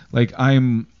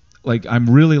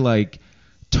really like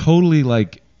totally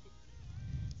like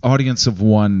audience of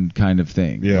one kind of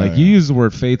thing. You used the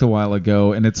word faith a while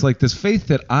ago, and it's like this faith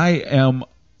that I am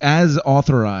as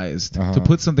authorized to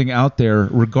put something out there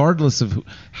regardless of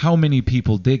how many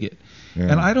people dig it.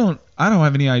 And I don't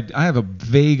have any idea. I have a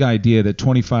vague idea that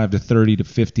 25 to 30 to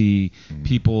 50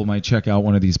 people might check out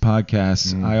one of these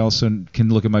podcasts. I also can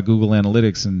look at my Google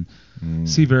Analytics and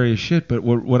see various shit, but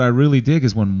what I really dig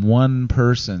is when one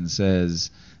person says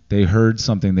they heard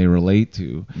something they relate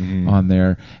to on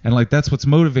there. And like that's what's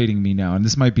motivating me now. And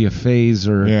this might be a phase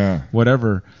or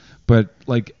whatever, but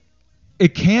like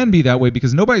it can be that way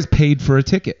because nobody's paid for a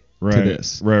ticket to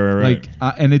this. Right. Like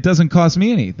and it doesn't cost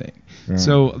me anything.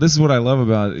 So this is what I love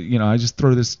about it. I just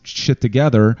throw this shit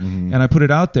together and I put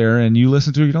it out there and you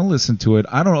listen to it, you don't listen to it.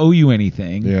 I don't owe you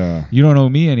anything. Yeah. You don't owe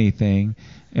me anything.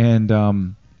 And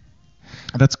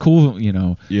that's cool, for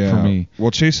me.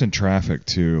 Well, chasing traffic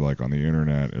too, like on the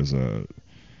internet,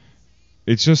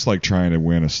 it's just like trying to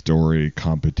win a story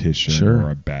competition or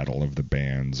a battle of the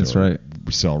bands. That's or right.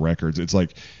 Sell records. It's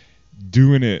like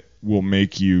doing it will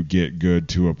make you get good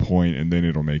to a point, and then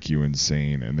it'll make you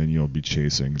insane, and then you'll be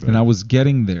chasing. And I was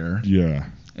getting there. Yeah.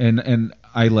 And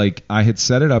I had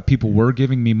set it up. People were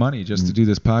giving me money just to do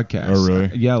this podcast. Oh,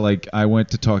 really? Yeah, like I went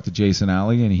to talk to Jason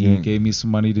Alley, and he gave me some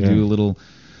money to do a little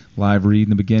live read in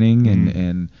the beginning,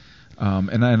 and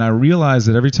I realized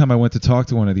that every time I went to talk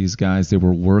to one of these guys, they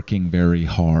were working very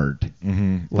hard.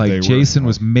 Like Jason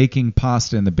was making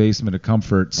pasta in the basement of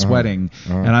Comfort, sweating,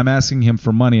 and I'm asking him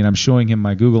for money, and I'm showing him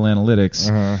my Google Analytics,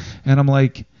 and I'm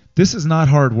like, this is not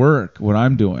hard work, what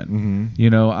I'm doing.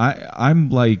 I'm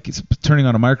like turning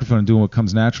on a microphone and doing what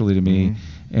comes naturally to me,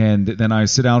 and then I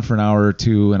sit down for an hour or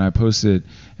two, and I post it,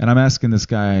 and I'm asking this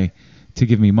guy to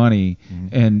give me money,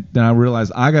 and then I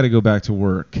realized I got to go back to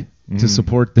work to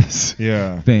support this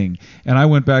thing. And I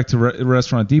went back to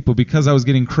Restaurant Depot because I was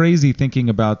getting crazy thinking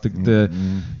about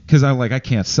because I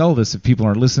can't sell this if people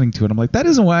aren't listening to it. I'm like, that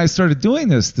isn't why I started doing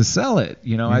this, to sell it.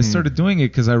 I started doing it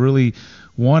because I really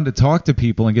wanted to talk to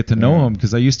people and get to know them,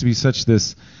 because I used to be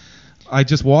I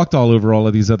just walked all over all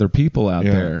of these other people out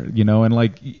there, and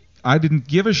like I didn't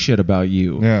give a shit about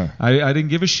you. Yeah. I didn't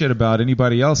give a shit about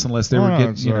anybody else unless they were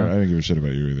getting, I didn't give a shit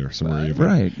about you either. So were you?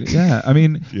 Right. Yeah. I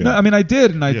mean, no, I mean, I did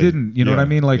and I didn't. You know what I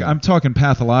mean? Like I'm talking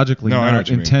pathologically, not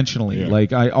intentionally.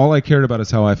 Like all I cared about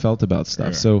is how I felt about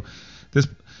stuff. So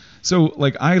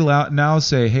like I now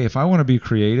say, hey, if I want to be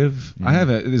creative,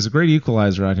 there's a great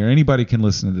equalizer out here. Anybody can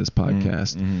listen to this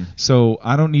podcast. So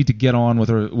I don't need to get on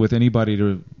with anybody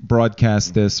to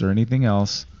broadcast this or anything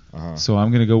else. So I'm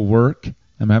going to go work.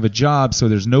 I'm going to have a job, so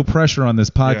there's no pressure on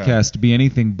this podcast to be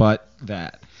anything but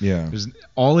that. Yeah.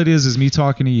 All it is me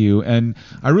talking to you, and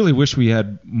I really wish we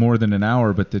had more than an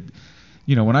hour, but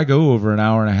when I go over an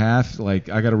hour and a half, like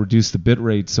I got to reduce the bit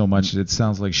rate so much that it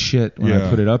sounds like shit when I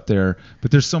put it up there.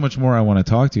 But there's so much more I want to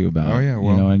talk to you about. Oh yeah,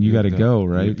 well, and you got to go,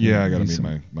 right? Yeah, I got to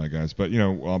meet my guys. But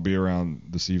I'll be around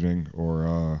this evening.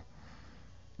 Or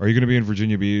are you going to be in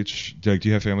Virginia Beach? Do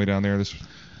you have family down there?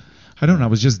 I don't know. I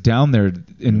was just down there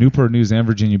in Newport News and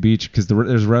Virginia Beach because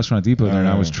there's a Restaurant Depot there, and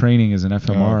I was training as an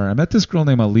FMR. I met this girl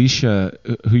named Alicia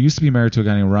who used to be married to a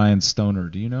guy named Ryan Stoner.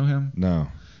 Do you know him? No.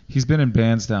 He's been in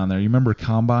bands down there. You remember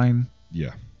Combine?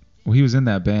 Yeah. Well, he was in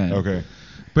that band. Okay.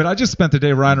 But I just spent the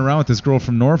day riding around with this girl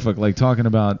from Norfolk, like talking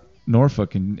about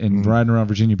Norfolk and riding around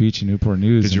Virginia Beach and Newport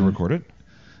News. Did you record it?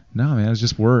 No, man, it was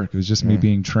just work. It was just me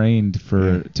being trained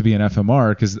to be an FMR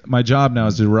because my job now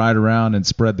is to ride around and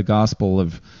spread the gospel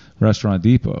of Restaurant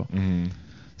Depot. Mm-hmm.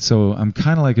 So I'm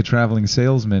kind of like a traveling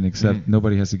salesman, except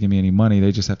nobody has to give me any money.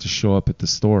 They just have to show up at the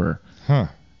store. Huh.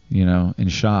 And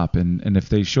shop, and if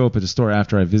they show up at the store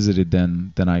after I visited,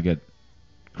 then I get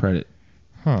credit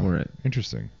for it.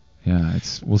 Interesting. Yeah,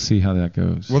 we'll see how that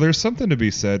goes. Well, there's something to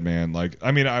be said, man. Like,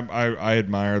 I mean, I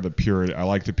admire the purity. I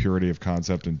like the purity of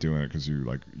concept in doing it because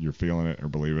you're feeling it or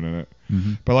believing in it.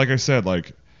 Mm-hmm. But like I said,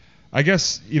 like, I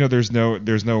guess there's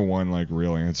no one like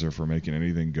real answer for making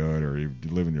anything good or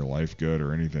living your life good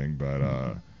or anything.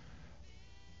 But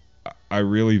I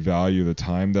really value the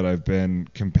time that I've been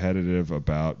competitive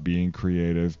about being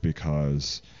creative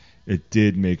because it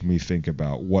did make me think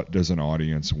about what does an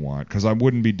audience want, because I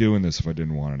wouldn't be doing this if I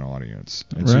didn't want an audience.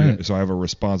 And right. So I have a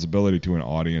responsibility to an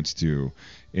audience to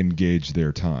engage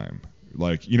their time,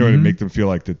 like to make them feel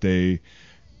like that they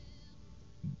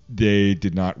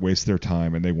did not waste their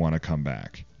time and they want to come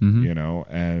back.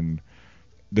 And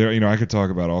there, I could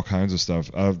talk about all kinds of stuff.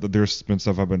 There's been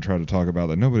stuff I've been trying to talk about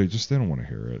that nobody they don't want to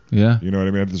hear it. Yeah. You know what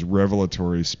I mean? I had this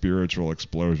revelatory spiritual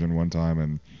explosion one time,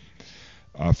 and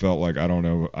I felt like I don't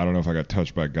know if I got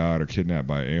touched by God or kidnapped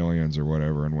by aliens or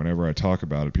whatever. And whenever I talk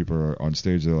about it, people are on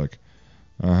stage. They're like,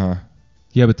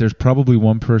 Yeah, but there's probably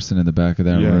one person in the back of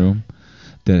that room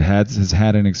that has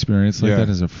had an experience like that,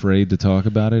 is afraid to talk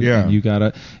about it. Yeah.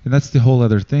 And that's the whole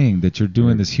other thing, that you're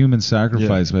doing this human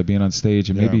sacrifice by being on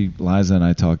stage. And maybe Liza and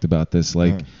I talked about this,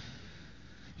 like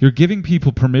you're giving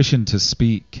people permission to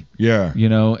speak. Yeah.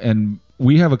 And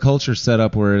we have a culture set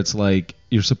up where it's like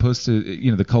you're supposed to,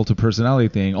 the cult of personality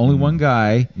thing. Only one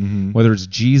guy, whether it's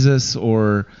Jesus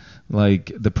or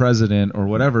like the president or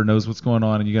whatever, knows what's going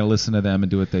on, and you got to listen to them and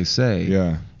do what they say.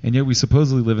 Yeah. And yet we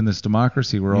supposedly live in this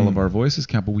democracy where all of our voices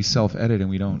count, but we self-edit and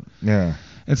we don't. Yeah.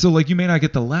 And so, like, you may not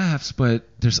get the laughs, but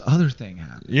there's other thing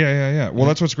happening. Yeah. Well,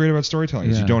 that's what's great about storytelling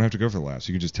is you don't have to go for the laughs.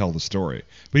 You can just tell the story.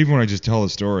 But even when I just tell the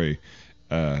story,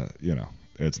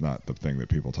 it's not the thing that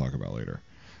people talk about later.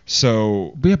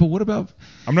 So, but what about?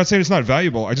 I'm not saying it's not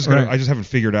valuable. I just haven't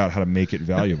figured out how to make it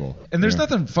valuable. And there's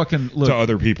nothing fucking to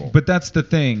other people. But that's the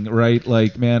thing, right?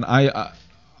 Like, man,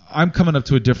 I'm coming up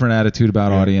to a different attitude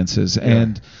about audiences,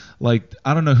 and like,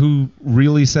 I don't know who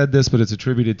really said this, but it's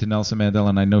attributed to Nelson Mandela,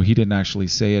 and I know he didn't actually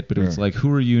say it, but it was like,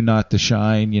 who are you not to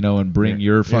shine, and bring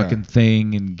your fucking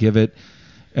thing and give it,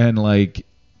 and like,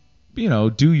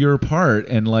 do your part,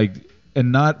 and like,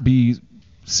 and not be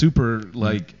super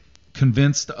like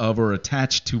convinced of or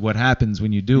attached to what happens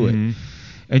when you do it.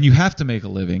 And you have to make a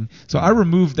living. So I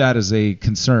removed that as a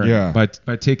concern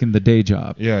by taking the day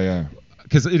job. Yeah.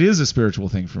 Because it is a spiritual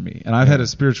thing for me. And I've had a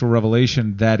spiritual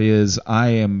revelation that is, I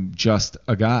am just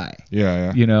a guy.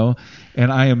 Yeah.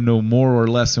 And I am no more or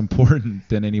less important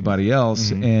than anybody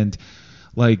else. And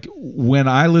like, when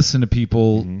I listen to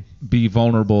people be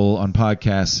vulnerable on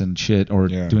podcasts and shit or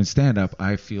doing stand-up,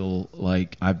 I feel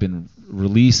like I've been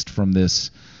released from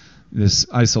this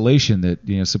isolation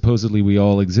that supposedly we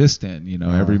all exist in.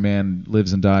 Every man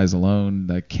lives and dies alone.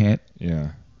 That can't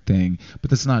thing,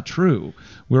 but that's not true.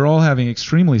 We're all having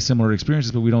extremely similar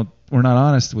experiences, but we're not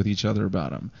honest with each other about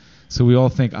them. So we all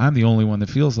think I'm the only one that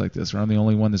feels like this, or I'm the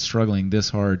only one that's struggling this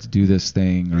hard to do this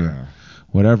thing, or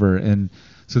whatever. And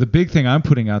so the big thing I'm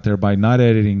putting out there by not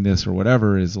editing this or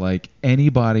whatever is like,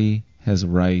 anybody has a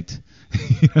right,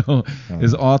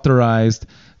 is authorized.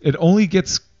 It only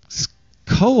gets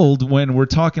cold when we're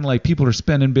talking like people are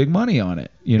spending big money on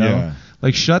it,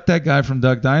 like shut that guy from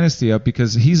Duck Dynasty up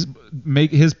because his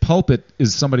pulpit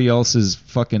is somebody else's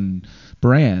fucking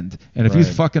brand, and if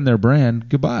he's fucking their brand,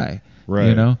 goodbye,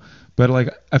 but like,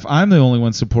 if I'm the only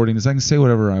one supporting this, I can say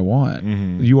whatever I want.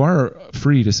 You are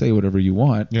free to say whatever you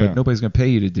want, but nobody's gonna pay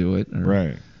you to do it,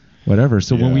 or whatever.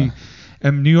 So when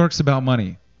and New York's about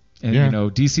money, and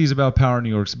DC's about power, New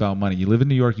York's about money. You live in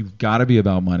New York, you've got to be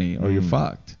about money or you're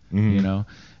fucked.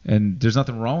 And there's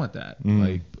nothing wrong with that.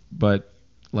 But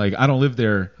I don't live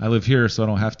there. I live here, so I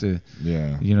don't have to,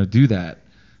 do that.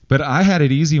 But I had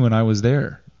it easy when I was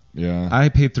there. Yeah. I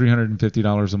paid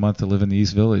 $350 a month to live in the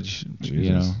East Village. Jesus.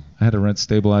 You know, I had a rent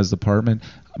stabilized apartment.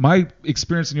 My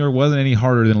experience in New York wasn't any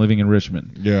harder than living in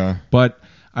Richmond. Yeah. But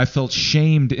I felt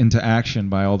shamed into action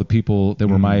by all the people that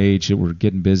were my age that were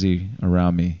getting busy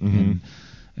around me.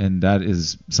 And that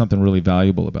is something really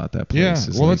valuable about that place. Yeah. It's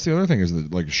Well, like, that's the other thing is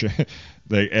that like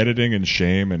editing and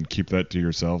shame and keep that to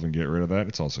yourself and get rid of that.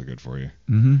 It's also good for you.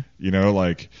 Mm-hmm. You know,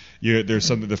 like there's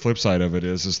something. The flip side of it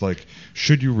is like,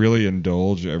 should you really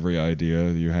indulge every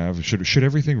idea that you have? Should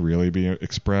everything really be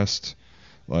expressed?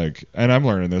 Like, and I'm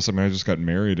learning this. I mean, I just got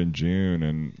married in June,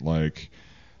 and like,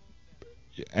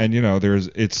 and you know,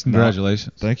 it's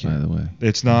congratulations. Thank you. By the way,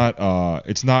 it's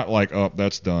not like, oh,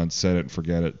 that's done, set it and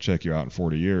forget it, check you out in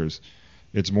 40 years.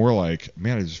 It's more like,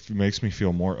 man, it just makes me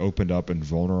feel more opened up and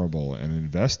vulnerable and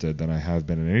invested than I have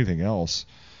been in anything else,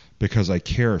 because I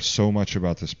care so much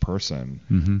about this person,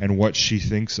 and what she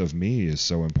thinks of me is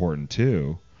so important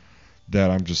too, that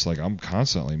I'm just like, I'm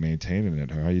constantly maintaining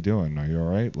it. How you doing? Are you all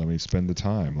right? Let me spend the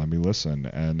time. Let me listen.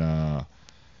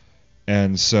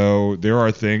 And so there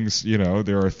are things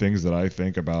that I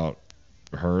think about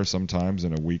her sometimes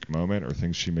in a weak moment, or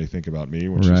things she may think about me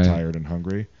when she's tired and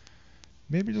hungry.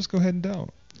 Maybe just go ahead and don't.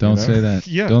 Don't say that.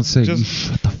 Yeah. Don't say, just, you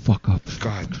shut the fuck up.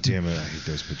 God damn it, I hate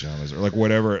those pajamas. Or like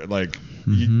whatever, like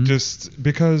you just,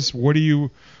 because what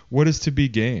is to be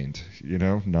gained? You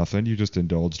know, nothing. You just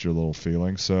indulged your little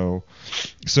feeling. So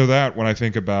that when I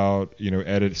think about, you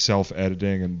know,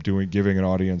 self-editing and giving an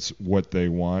audience what they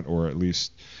want, or at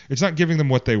least it's not giving them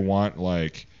what they want,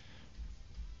 like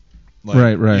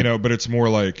right. You know, but it's more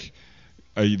like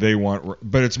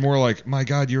but it's more like, my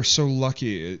God, you're so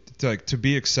lucky. To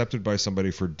be accepted by somebody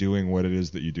for doing what it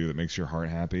is that you do that makes your heart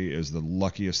happy is the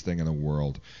luckiest thing in the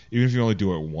world. Even if you only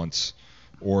do it once,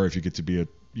 or if you get to be a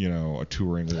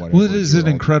touring whatever. Well, it is an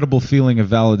incredible feeling of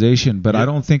validation, but I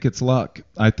don't think it's luck.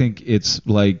 I think it's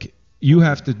like you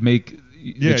have to make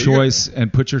the choice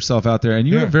and put yourself out there. And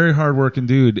you're a very hardworking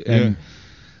dude. And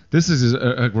this is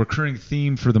a recurring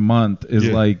theme for the month is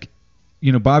like,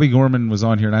 you know, Bobby Gorman was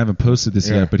on here, and I haven't posted this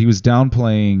yet, but he was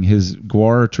downplaying his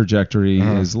GWAR trajectory,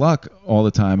 his luck all the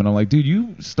time. And I'm like, dude,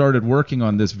 you started working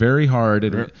on this very hard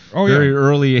at a very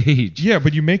early age. Yeah,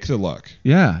 but you make the luck.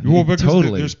 Yeah, well, because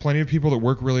totally. There's plenty of people that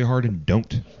work really hard and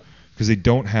don't. Because they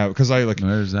don't have, because I like.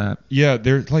 There's that. Yeah,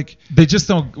 they're like. They just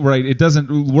don't, right. It doesn't,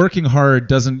 working hard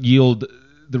doesn't yield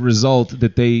the result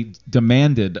that they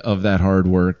demanded of that hard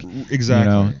work.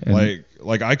 Exactly. You know?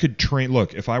 Like I could train.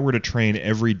 Look, if I were to train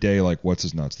every day, like what's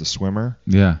his nuts, the swimmer.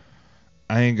 Yeah.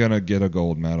 I ain't gonna get a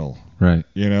gold medal. Right.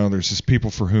 You know, there's just people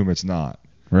for whom it's not.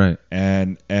 Right.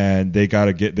 And you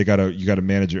gotta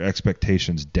manage your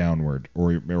expectations downward,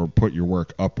 or put your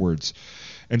work upwards.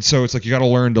 And so it's like you gotta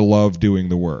learn to love doing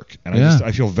the work. And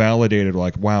I feel validated,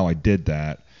 like, wow, I did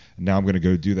that. And now I'm gonna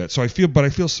go do that. So I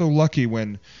feel so lucky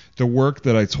when the work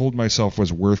that I told myself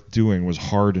was worth doing was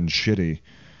hard and shitty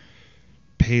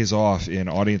pays off in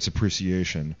audience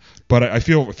appreciation. But I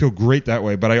feel great that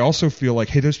way. But I also feel like,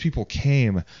 hey, those people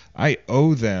came. I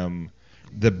owe them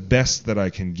the best that I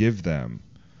can give them,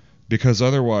 because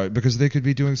they could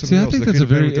be doing something else. I think they that's could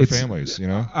be with their families. You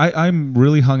know, I'm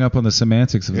really hung up on the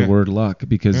semantics of the word luck,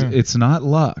 because it's not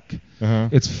luck.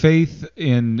 It's faith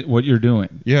in what you're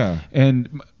doing. Yeah.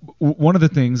 And another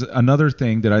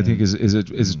thing that I think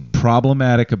is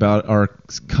problematic about our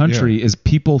country is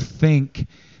people think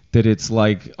that it's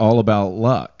like all about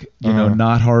luck, you know,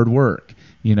 not hard work,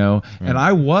 you know. And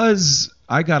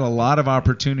I got a lot of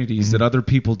opportunities that other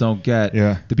people don't get,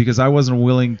 because I wasn't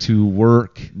willing to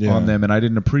work on them and I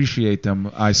didn't appreciate them.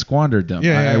 I squandered them.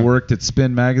 I worked at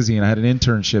Spin Magazine. I had an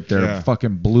internship there.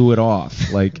 Fucking blew it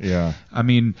off. Like, I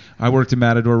mean, I worked at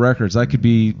Matador Records. I could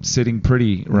be sitting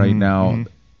pretty right now.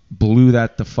 Blew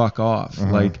that the fuck off.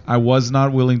 Like, I was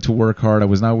not willing to work hard. I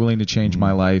was not willing to change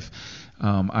my life.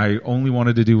 I only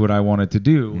wanted to do what I wanted to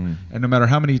do. And no matter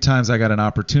how many times I got an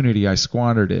opportunity, I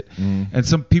squandered it. And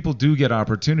some people do get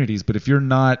opportunities, but if you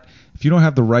don't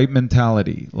have the right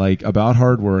mentality, like about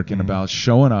hard work and about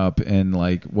showing up and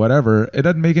like whatever, it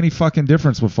doesn't make any fucking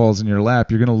difference what falls in your lap.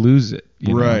 You're going to lose it.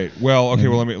 Right. Know? Well, okay.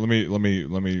 Well, let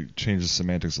me change the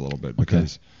semantics a little bit,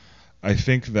 because I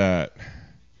think that,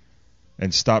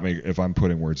 and stop me if I'm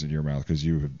putting words in your mouth, because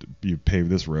you've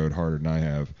paved this road harder than I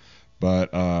have.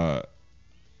 But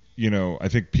you know, I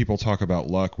think people talk about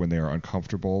luck when they are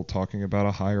uncomfortable talking about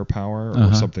a higher power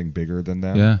or something bigger than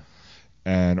them. Yeah.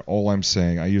 And all I'm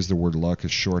saying, I use the word luck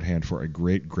as shorthand for a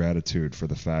great gratitude for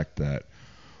the fact that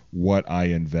what I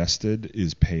invested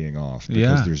is paying off,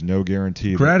 because there's no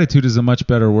guarantee. Gratitude is a much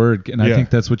better word, and I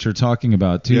think that's what you're talking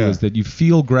about too, is that you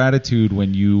feel gratitude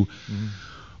when you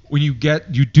when you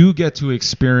do get to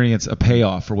experience a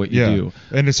payoff for what you do.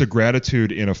 And it's a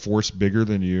gratitude in a force bigger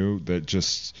than you that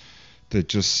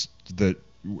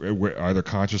either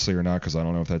consciously or not, because I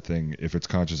don't know if it's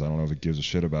conscious, I don't know if it gives a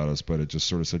shit about us, but it just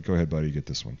sort of said, go ahead, buddy, get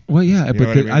this one. Well, yeah, You know but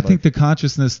what I mean? I think Like- the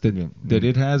consciousness that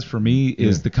it has for me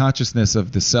is the consciousness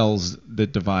of the cells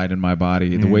that divide in my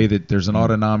body, the way that there's an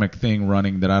autonomic thing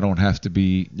running that I don't have to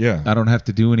be, I don't have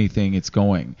to do anything, it's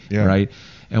going, right?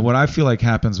 And what I feel like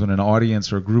happens when an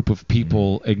audience or a group of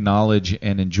people acknowledge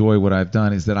and enjoy what I've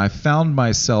done is that I found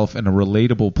myself in a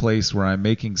relatable place where I'm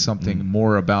making something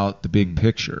more about the big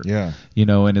picture. Yeah. You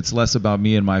know, and it's less about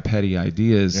me and my petty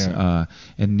ideas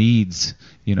and needs,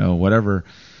 you know, whatever.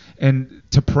 And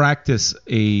to practice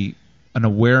an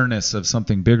awareness of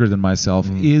something bigger than myself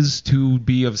is to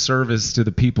be of service to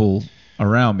the people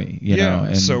around me, you know,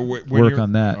 and so when work you're-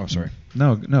 on that. Oh, sorry.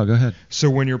 No, go ahead. So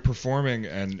when you're performing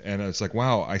and it's like,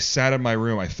 wow, I sat in my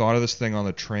room, I thought of this thing on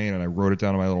the train, and I wrote it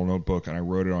down in my little notebook, and I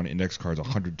wrote it on index cards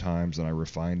 100 times, and I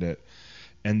refined it.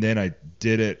 And then I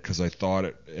did it because I thought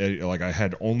like I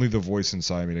had only the voice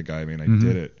inside me to guide me, and I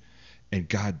did it. And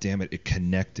God damn it, it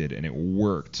connected and it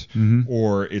worked.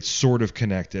 Or it's sort of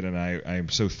connected, and I am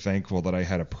so thankful that I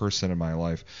had a person in my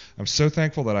life. I'm so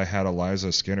thankful that I had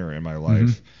Eliza Skinner in my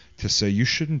life to say, you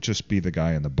shouldn't just be the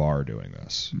guy in the bar doing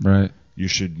this. Right. You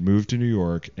should move to New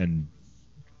York and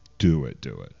do it.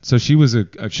 So she was a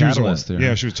She was the one. catalyst there.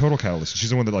 Yeah, she was a total catalyst.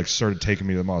 She's the one that like started taking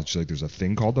me to the Moth. She's like, there's a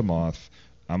thing called the Moth.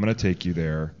 I'm going to take you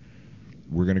there.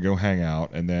 We're going to go hang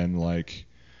out. And then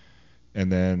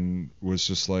was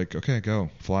just like, okay, go.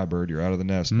 Fly, bird. You're out of the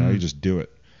nest. Now you just do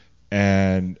it.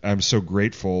 And I'm so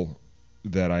grateful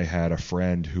that I had a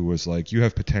friend who was like, you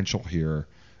have potential here.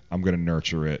 I'm going to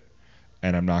nurture it.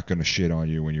 And I'm not going to shit on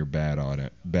you when you're bad at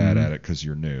it because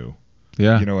you're new.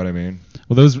 Yeah. You know what I mean?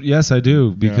 Well, yes, I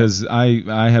do, because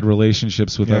I had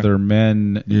relationships with other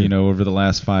men, you know, over the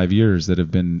last 5 years that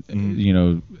have been, you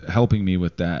know, helping me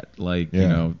with that. Like, you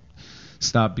know,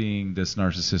 stop being this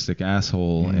narcissistic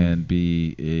asshole and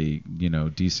be a, you know,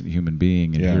 decent human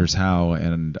being. And here's how.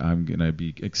 And I'm going to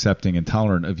be accepting and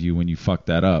tolerant of you when you fuck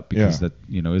that up, because that,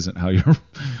 you know, isn't how you're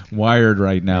wired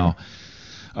right now.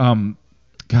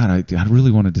 God, I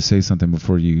really wanted to say something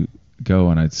before you go,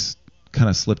 and it's kind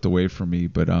of slipped away from me.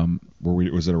 But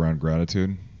was it around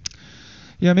gratitude?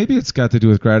 Yeah, maybe it's got to do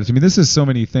with gratitude. I mean, this is so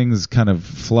many things kind of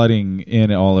flooding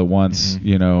in all at once.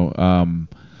 You know,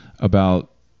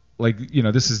 about like, you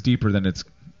know, this is deeper than it's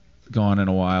gone in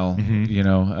a while. You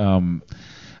know.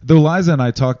 Though Liza and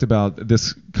I talked about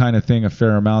this kind of thing a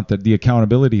fair amount, that the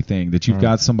accountability thing, that you've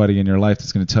got somebody in your life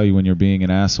that's going to tell you when you're being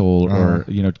an asshole or,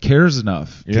 you know, cares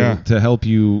enough to help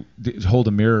you hold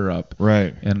a mirror up.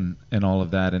 Right. And all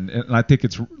of that. And I think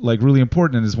it's like really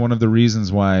important, and is one of the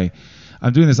reasons why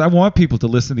I'm doing this. I want people to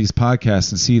listen to these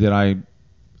podcasts and see that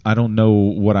I don't know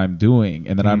what I'm doing,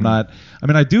 and that I'm not, I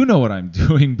mean, I do know what I'm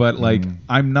doing, but like,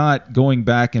 I'm not going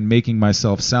back and making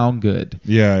myself sound good in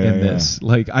this.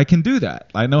 Like, I can do that.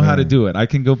 I know how to do it. I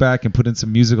can go back and put in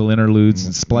some musical interludes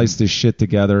and splice this shit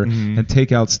together and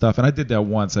take out stuff. And I did that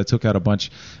once. I took out a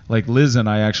bunch, like Liz and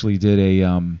I actually did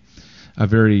a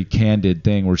very candid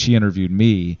thing where she interviewed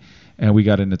me, and we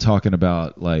got into talking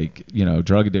about, like, you know,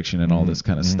 drug addiction and all this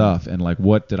kind of stuff, and like,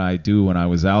 what did I do when I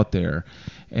was out there?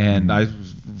 And I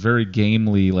very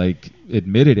gamely like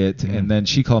admitted it, and then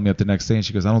she called me up the next day and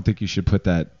she goes, I don't think you should put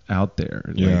that out there.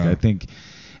 Like, I think,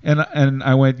 and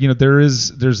I went, you know,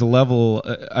 there's a level,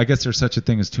 I guess there's such a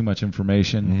thing as too much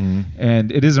information, and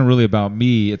it isn't really about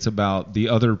me, it's about the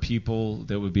other people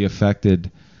that would be affected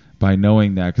by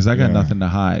knowing that, because I got nothing to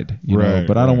hide, you know.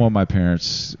 But I don't want my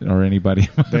parents or anybody.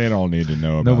 They don't need to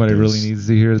know. About Nobody really needs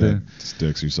to hear the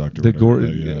sticks you sucked. Or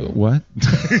the what?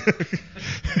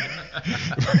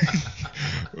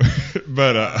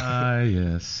 But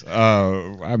yes.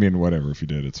 I mean, whatever. If you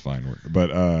did, it's fine.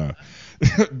 But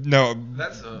no.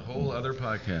 That's a whole other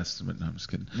podcast. But no, I'm just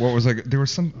kidding. What was like? There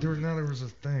was a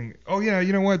thing. Oh yeah,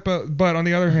 you know what? But on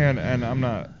the other hand, and I'm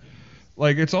not.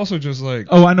 Like, it's also just like...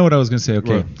 Oh, I know what I was going to say.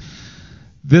 Okay. What?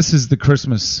 This is the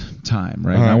Christmas time,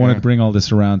 right? I wanted to bring all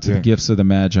this around to the gifts of the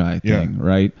Magi thing,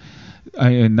 right?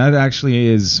 And that actually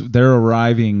is... They're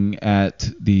arriving at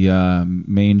the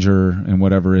manger and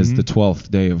whatever is the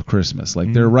 12th day of Christmas.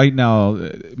 Like, they're right now...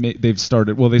 They've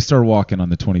started... Well, they start walking on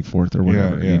the 24th or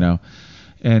whatever, you know?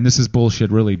 And this is bullshit,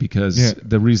 really, because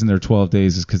the reason they're 12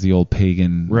 days is because the old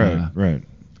pagan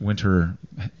winter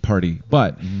party.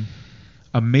 But...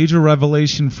 A major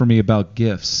revelation for me about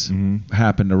gifts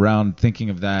happened around thinking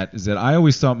of that, is that I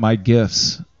always thought my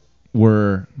gifts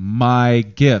were my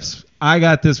gifts. I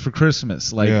got this for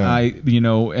Christmas. Like Yeah.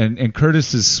 and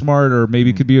Curtis is smart, or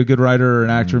maybe could be a good writer or an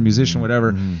actor, or musician, whatever.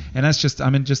 And that's just,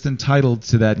 I'm just entitled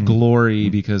to that glory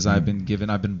because I've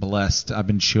been blessed, I've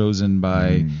been chosen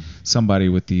by somebody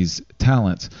with these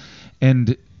talents.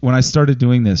 And when I started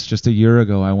doing this just a year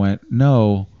ago, I went,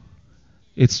 no,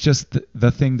 it's just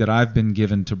the thing that I've been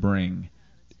given to bring.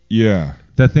 Yeah.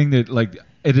 The thing that, like,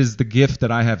 it is the gift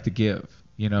that I have to give.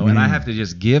 And I have to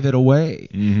just give it away.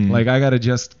 Like, I got to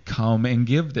just come and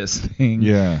give this thing.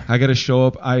 Yeah. I got to show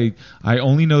up. I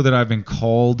only know that I've been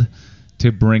called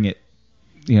to bring it,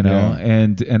 Yeah.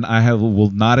 and I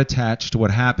will not attach to what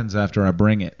happens after I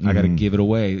bring it. I got to give it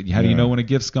away. How do you know when a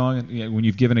gift's gone? When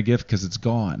you've given a gift, because it's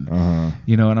gone.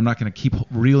 And I'm not going to keep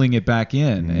reeling it back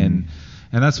in.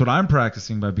 And that's what I'm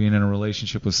practicing by being in a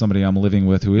relationship with somebody I'm living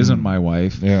with who isn't my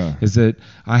wife. Yeah. Is that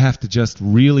I have to just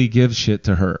really give shit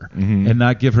to her and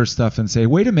not give her stuff and say,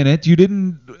 wait a minute, you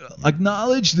didn't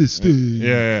acknowledge this thing.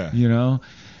 Yeah.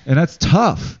 And that's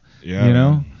tough.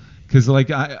 Yeah. Because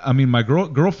like I mean, my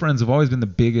girlfriends have always been the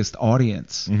biggest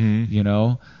audience.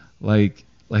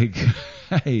 Like,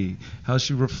 hey, how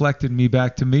she reflected me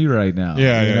back to me right now.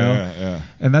 Yeah.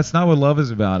 And that's not what love is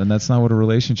about, and that's not what a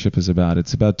relationship is about.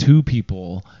 It's about two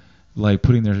people, like,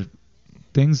 putting their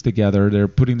things together. They're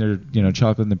putting their,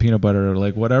 chocolate and the peanut butter, or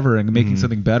like whatever, and making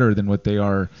something better than what they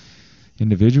are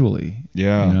individually.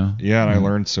 Yeah. Yeah, and I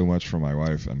learned so much from my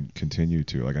wife and continue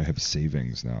to. Like, I have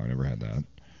savings now. I never had that.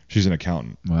 She's an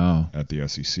accountant. Wow. At the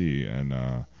SEC,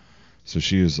 and so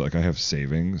she is like, I have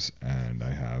savings, and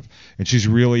she's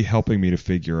really helping me to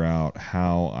figure out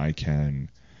how I can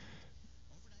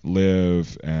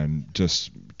live and just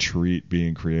treat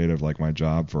being creative like my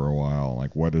job for a while.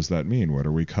 Like, what does that mean? What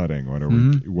are we cutting? What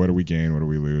do we gain? What do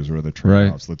we lose? What are the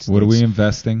trade-offs? Right. What are we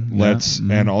investing?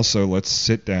 And also let's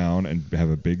sit down and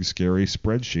have a big scary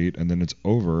spreadsheet, and then it's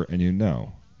over, and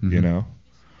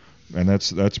and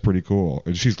that's pretty cool.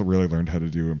 And she's really learned how to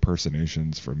do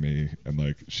impersonations from me, and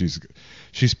like she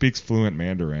speaks fluent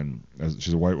Mandarin.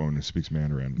 She's a white woman who speaks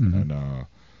Mandarin, and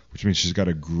which means she's got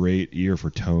a great ear for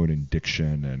tone and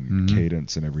diction and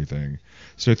cadence and everything.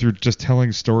 So through just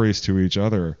telling stories to each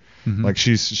other, like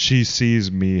she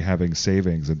sees me having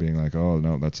savings and being like, oh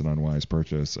no, that's an unwise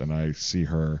purchase, and I see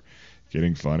her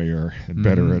getting funnier and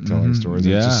better at telling stories.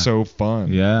 Yeah. It's just so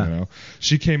fun. Yeah.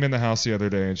 She came in the house the other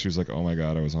day and she was like, oh my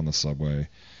God, I was on the subway.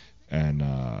 And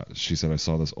she said, I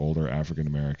saw this older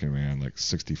African-American man, like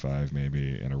 65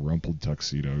 maybe, in a rumpled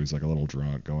tuxedo. He's like a little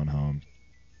drunk going home.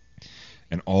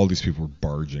 And all these people were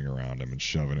barging around him and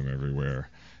shoving him everywhere.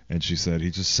 And she said,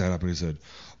 he just sat up and he said,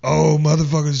 oh,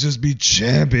 motherfuckers just be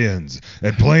champions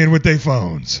at playing with their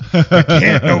phones. I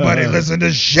can't nobody listen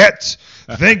to shit.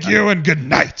 Thank you and good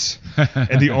night.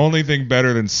 And the only thing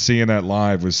better than seeing that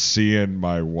live was seeing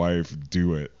my wife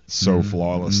do it so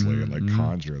flawlessly and like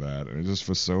conjure that. And it just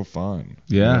was so fun.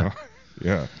 Yeah.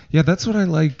 Yeah. Yeah, that's what I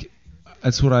like.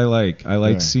 That's what I like. I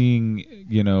like seeing,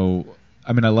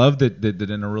 I mean, I love that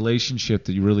in a relationship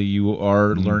that you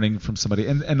are learning from somebody,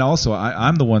 and also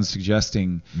I'm the one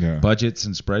suggesting budgets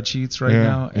and spreadsheets right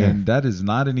now, and that is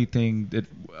not anything that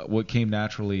what came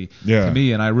naturally to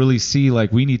me, and I really see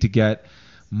like we need to get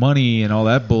money and all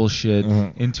that bullshit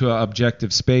into an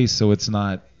objective space, so it's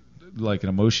not like an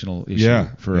emotional issue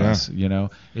for us.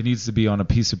 It needs to be on a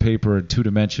piece of paper, a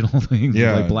two-dimensional thing,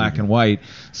 like black and white,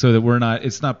 so that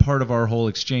it's not part of our whole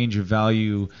exchange of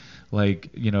value.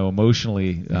 Like,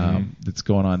 emotionally, that's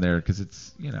going on there, because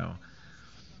it's,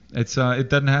 it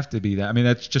doesn't have to be that. I mean,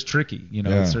 that's just tricky.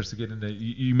 It starts to get into,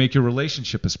 you make your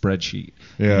relationship a spreadsheet.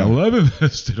 Well, I've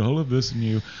invested all of this in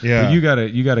you. Yeah. But you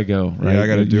gotta go, right? Yeah, I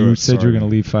gotta do it. You said you were gonna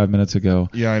leave 5 minutes ago.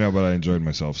 Yeah, I know, but I enjoyed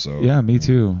myself. So. Yeah, me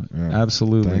too. Yeah.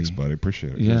 Absolutely. Thanks, buddy.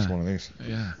 Appreciate it. Yeah. It's one of these.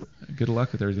 Yeah. Good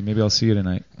luck with everything. Maybe I'll see you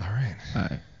tonight. All right.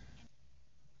 Bye.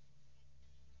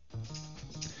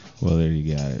 Well, there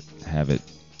you got it. Have it.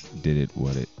 Did it,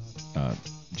 what it.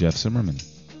 Jeff Zimmerman.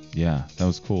 Yeah, that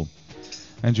was cool.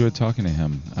 I enjoyed talking to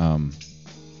him.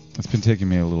 It's been taking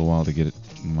me a little while to get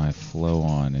my flow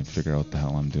on and figure out what the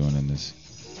hell I'm doing in this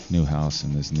new house,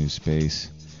 in this new space.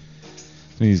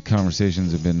 These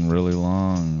conversations have been really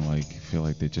long. Like, I feel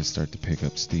like they just start to pick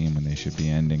up steam when they should be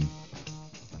ending.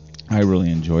 I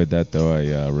really enjoyed that, though.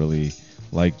 I really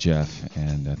like Jeff,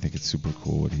 and I think it's super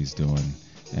cool what he's doing.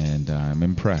 And I'm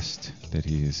impressed that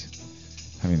he is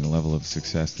having the level of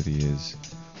success that he is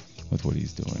with what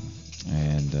he's doing.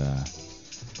 And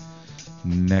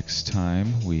next time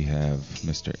we have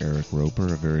Mr. Eric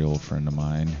Roper, a very old friend of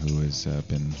mine who has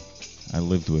I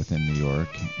lived with in New York,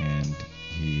 and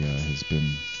he has been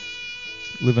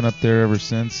living up there ever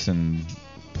since and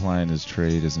applying his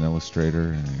trade as an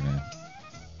illustrator and an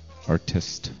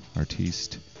artiste.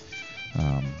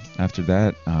 After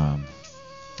that, I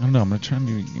don't know. I'm gonna try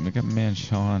and I got my man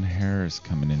Sean Harris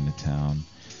coming into town.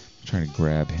 I'm trying to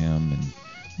grab him, and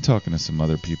I'm talking to some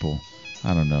other people.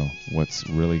 I don't know what's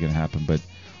really gonna happen, but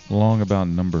along about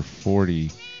number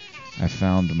 40, I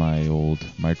found my old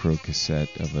micro cassette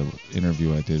of an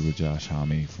interview I did with Josh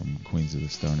Homme from Queens of the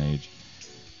Stone Age.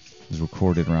 It was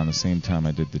recorded around the same time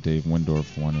I did the Dave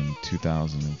Windorf one in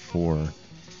 2004,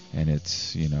 and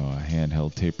it's, you know, a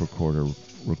handheld tape recorder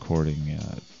recording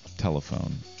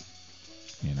telephone.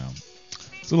 You know,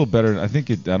 it's a little better. I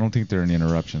don't think there are any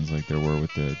interruptions like there were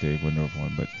with the Dave Windorf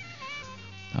one, but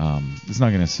it's not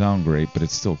going to sound great, but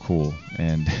it's still cool.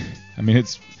 And I mean,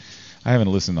 I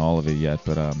haven't listened to all of it yet,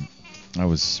 but I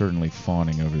was certainly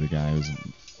fawning over the guy who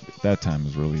at that time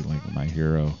was really like my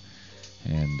hero,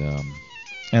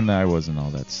 and I wasn't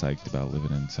all that psyched about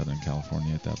living in Southern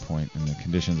California at that point and the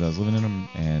conditions I was living in them,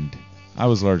 and I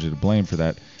was largely to blame for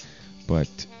that. But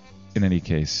in any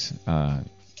case,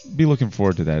 be looking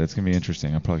forward to that. It's going to be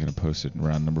interesting. I'm probably going to post it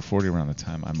around number 40 around the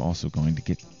time I'm also going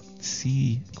to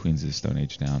see Queens of the Stone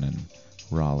Age down in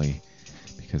Raleigh,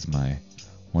 because my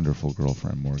wonderful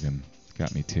girlfriend Morgan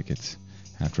got me tickets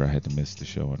after I had to miss the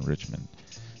show in Richmond.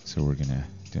 So we're going to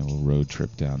do a little road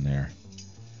trip down there.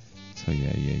 So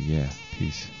yeah.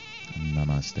 Peace.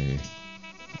 Namaste.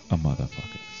 A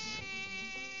motherfucker.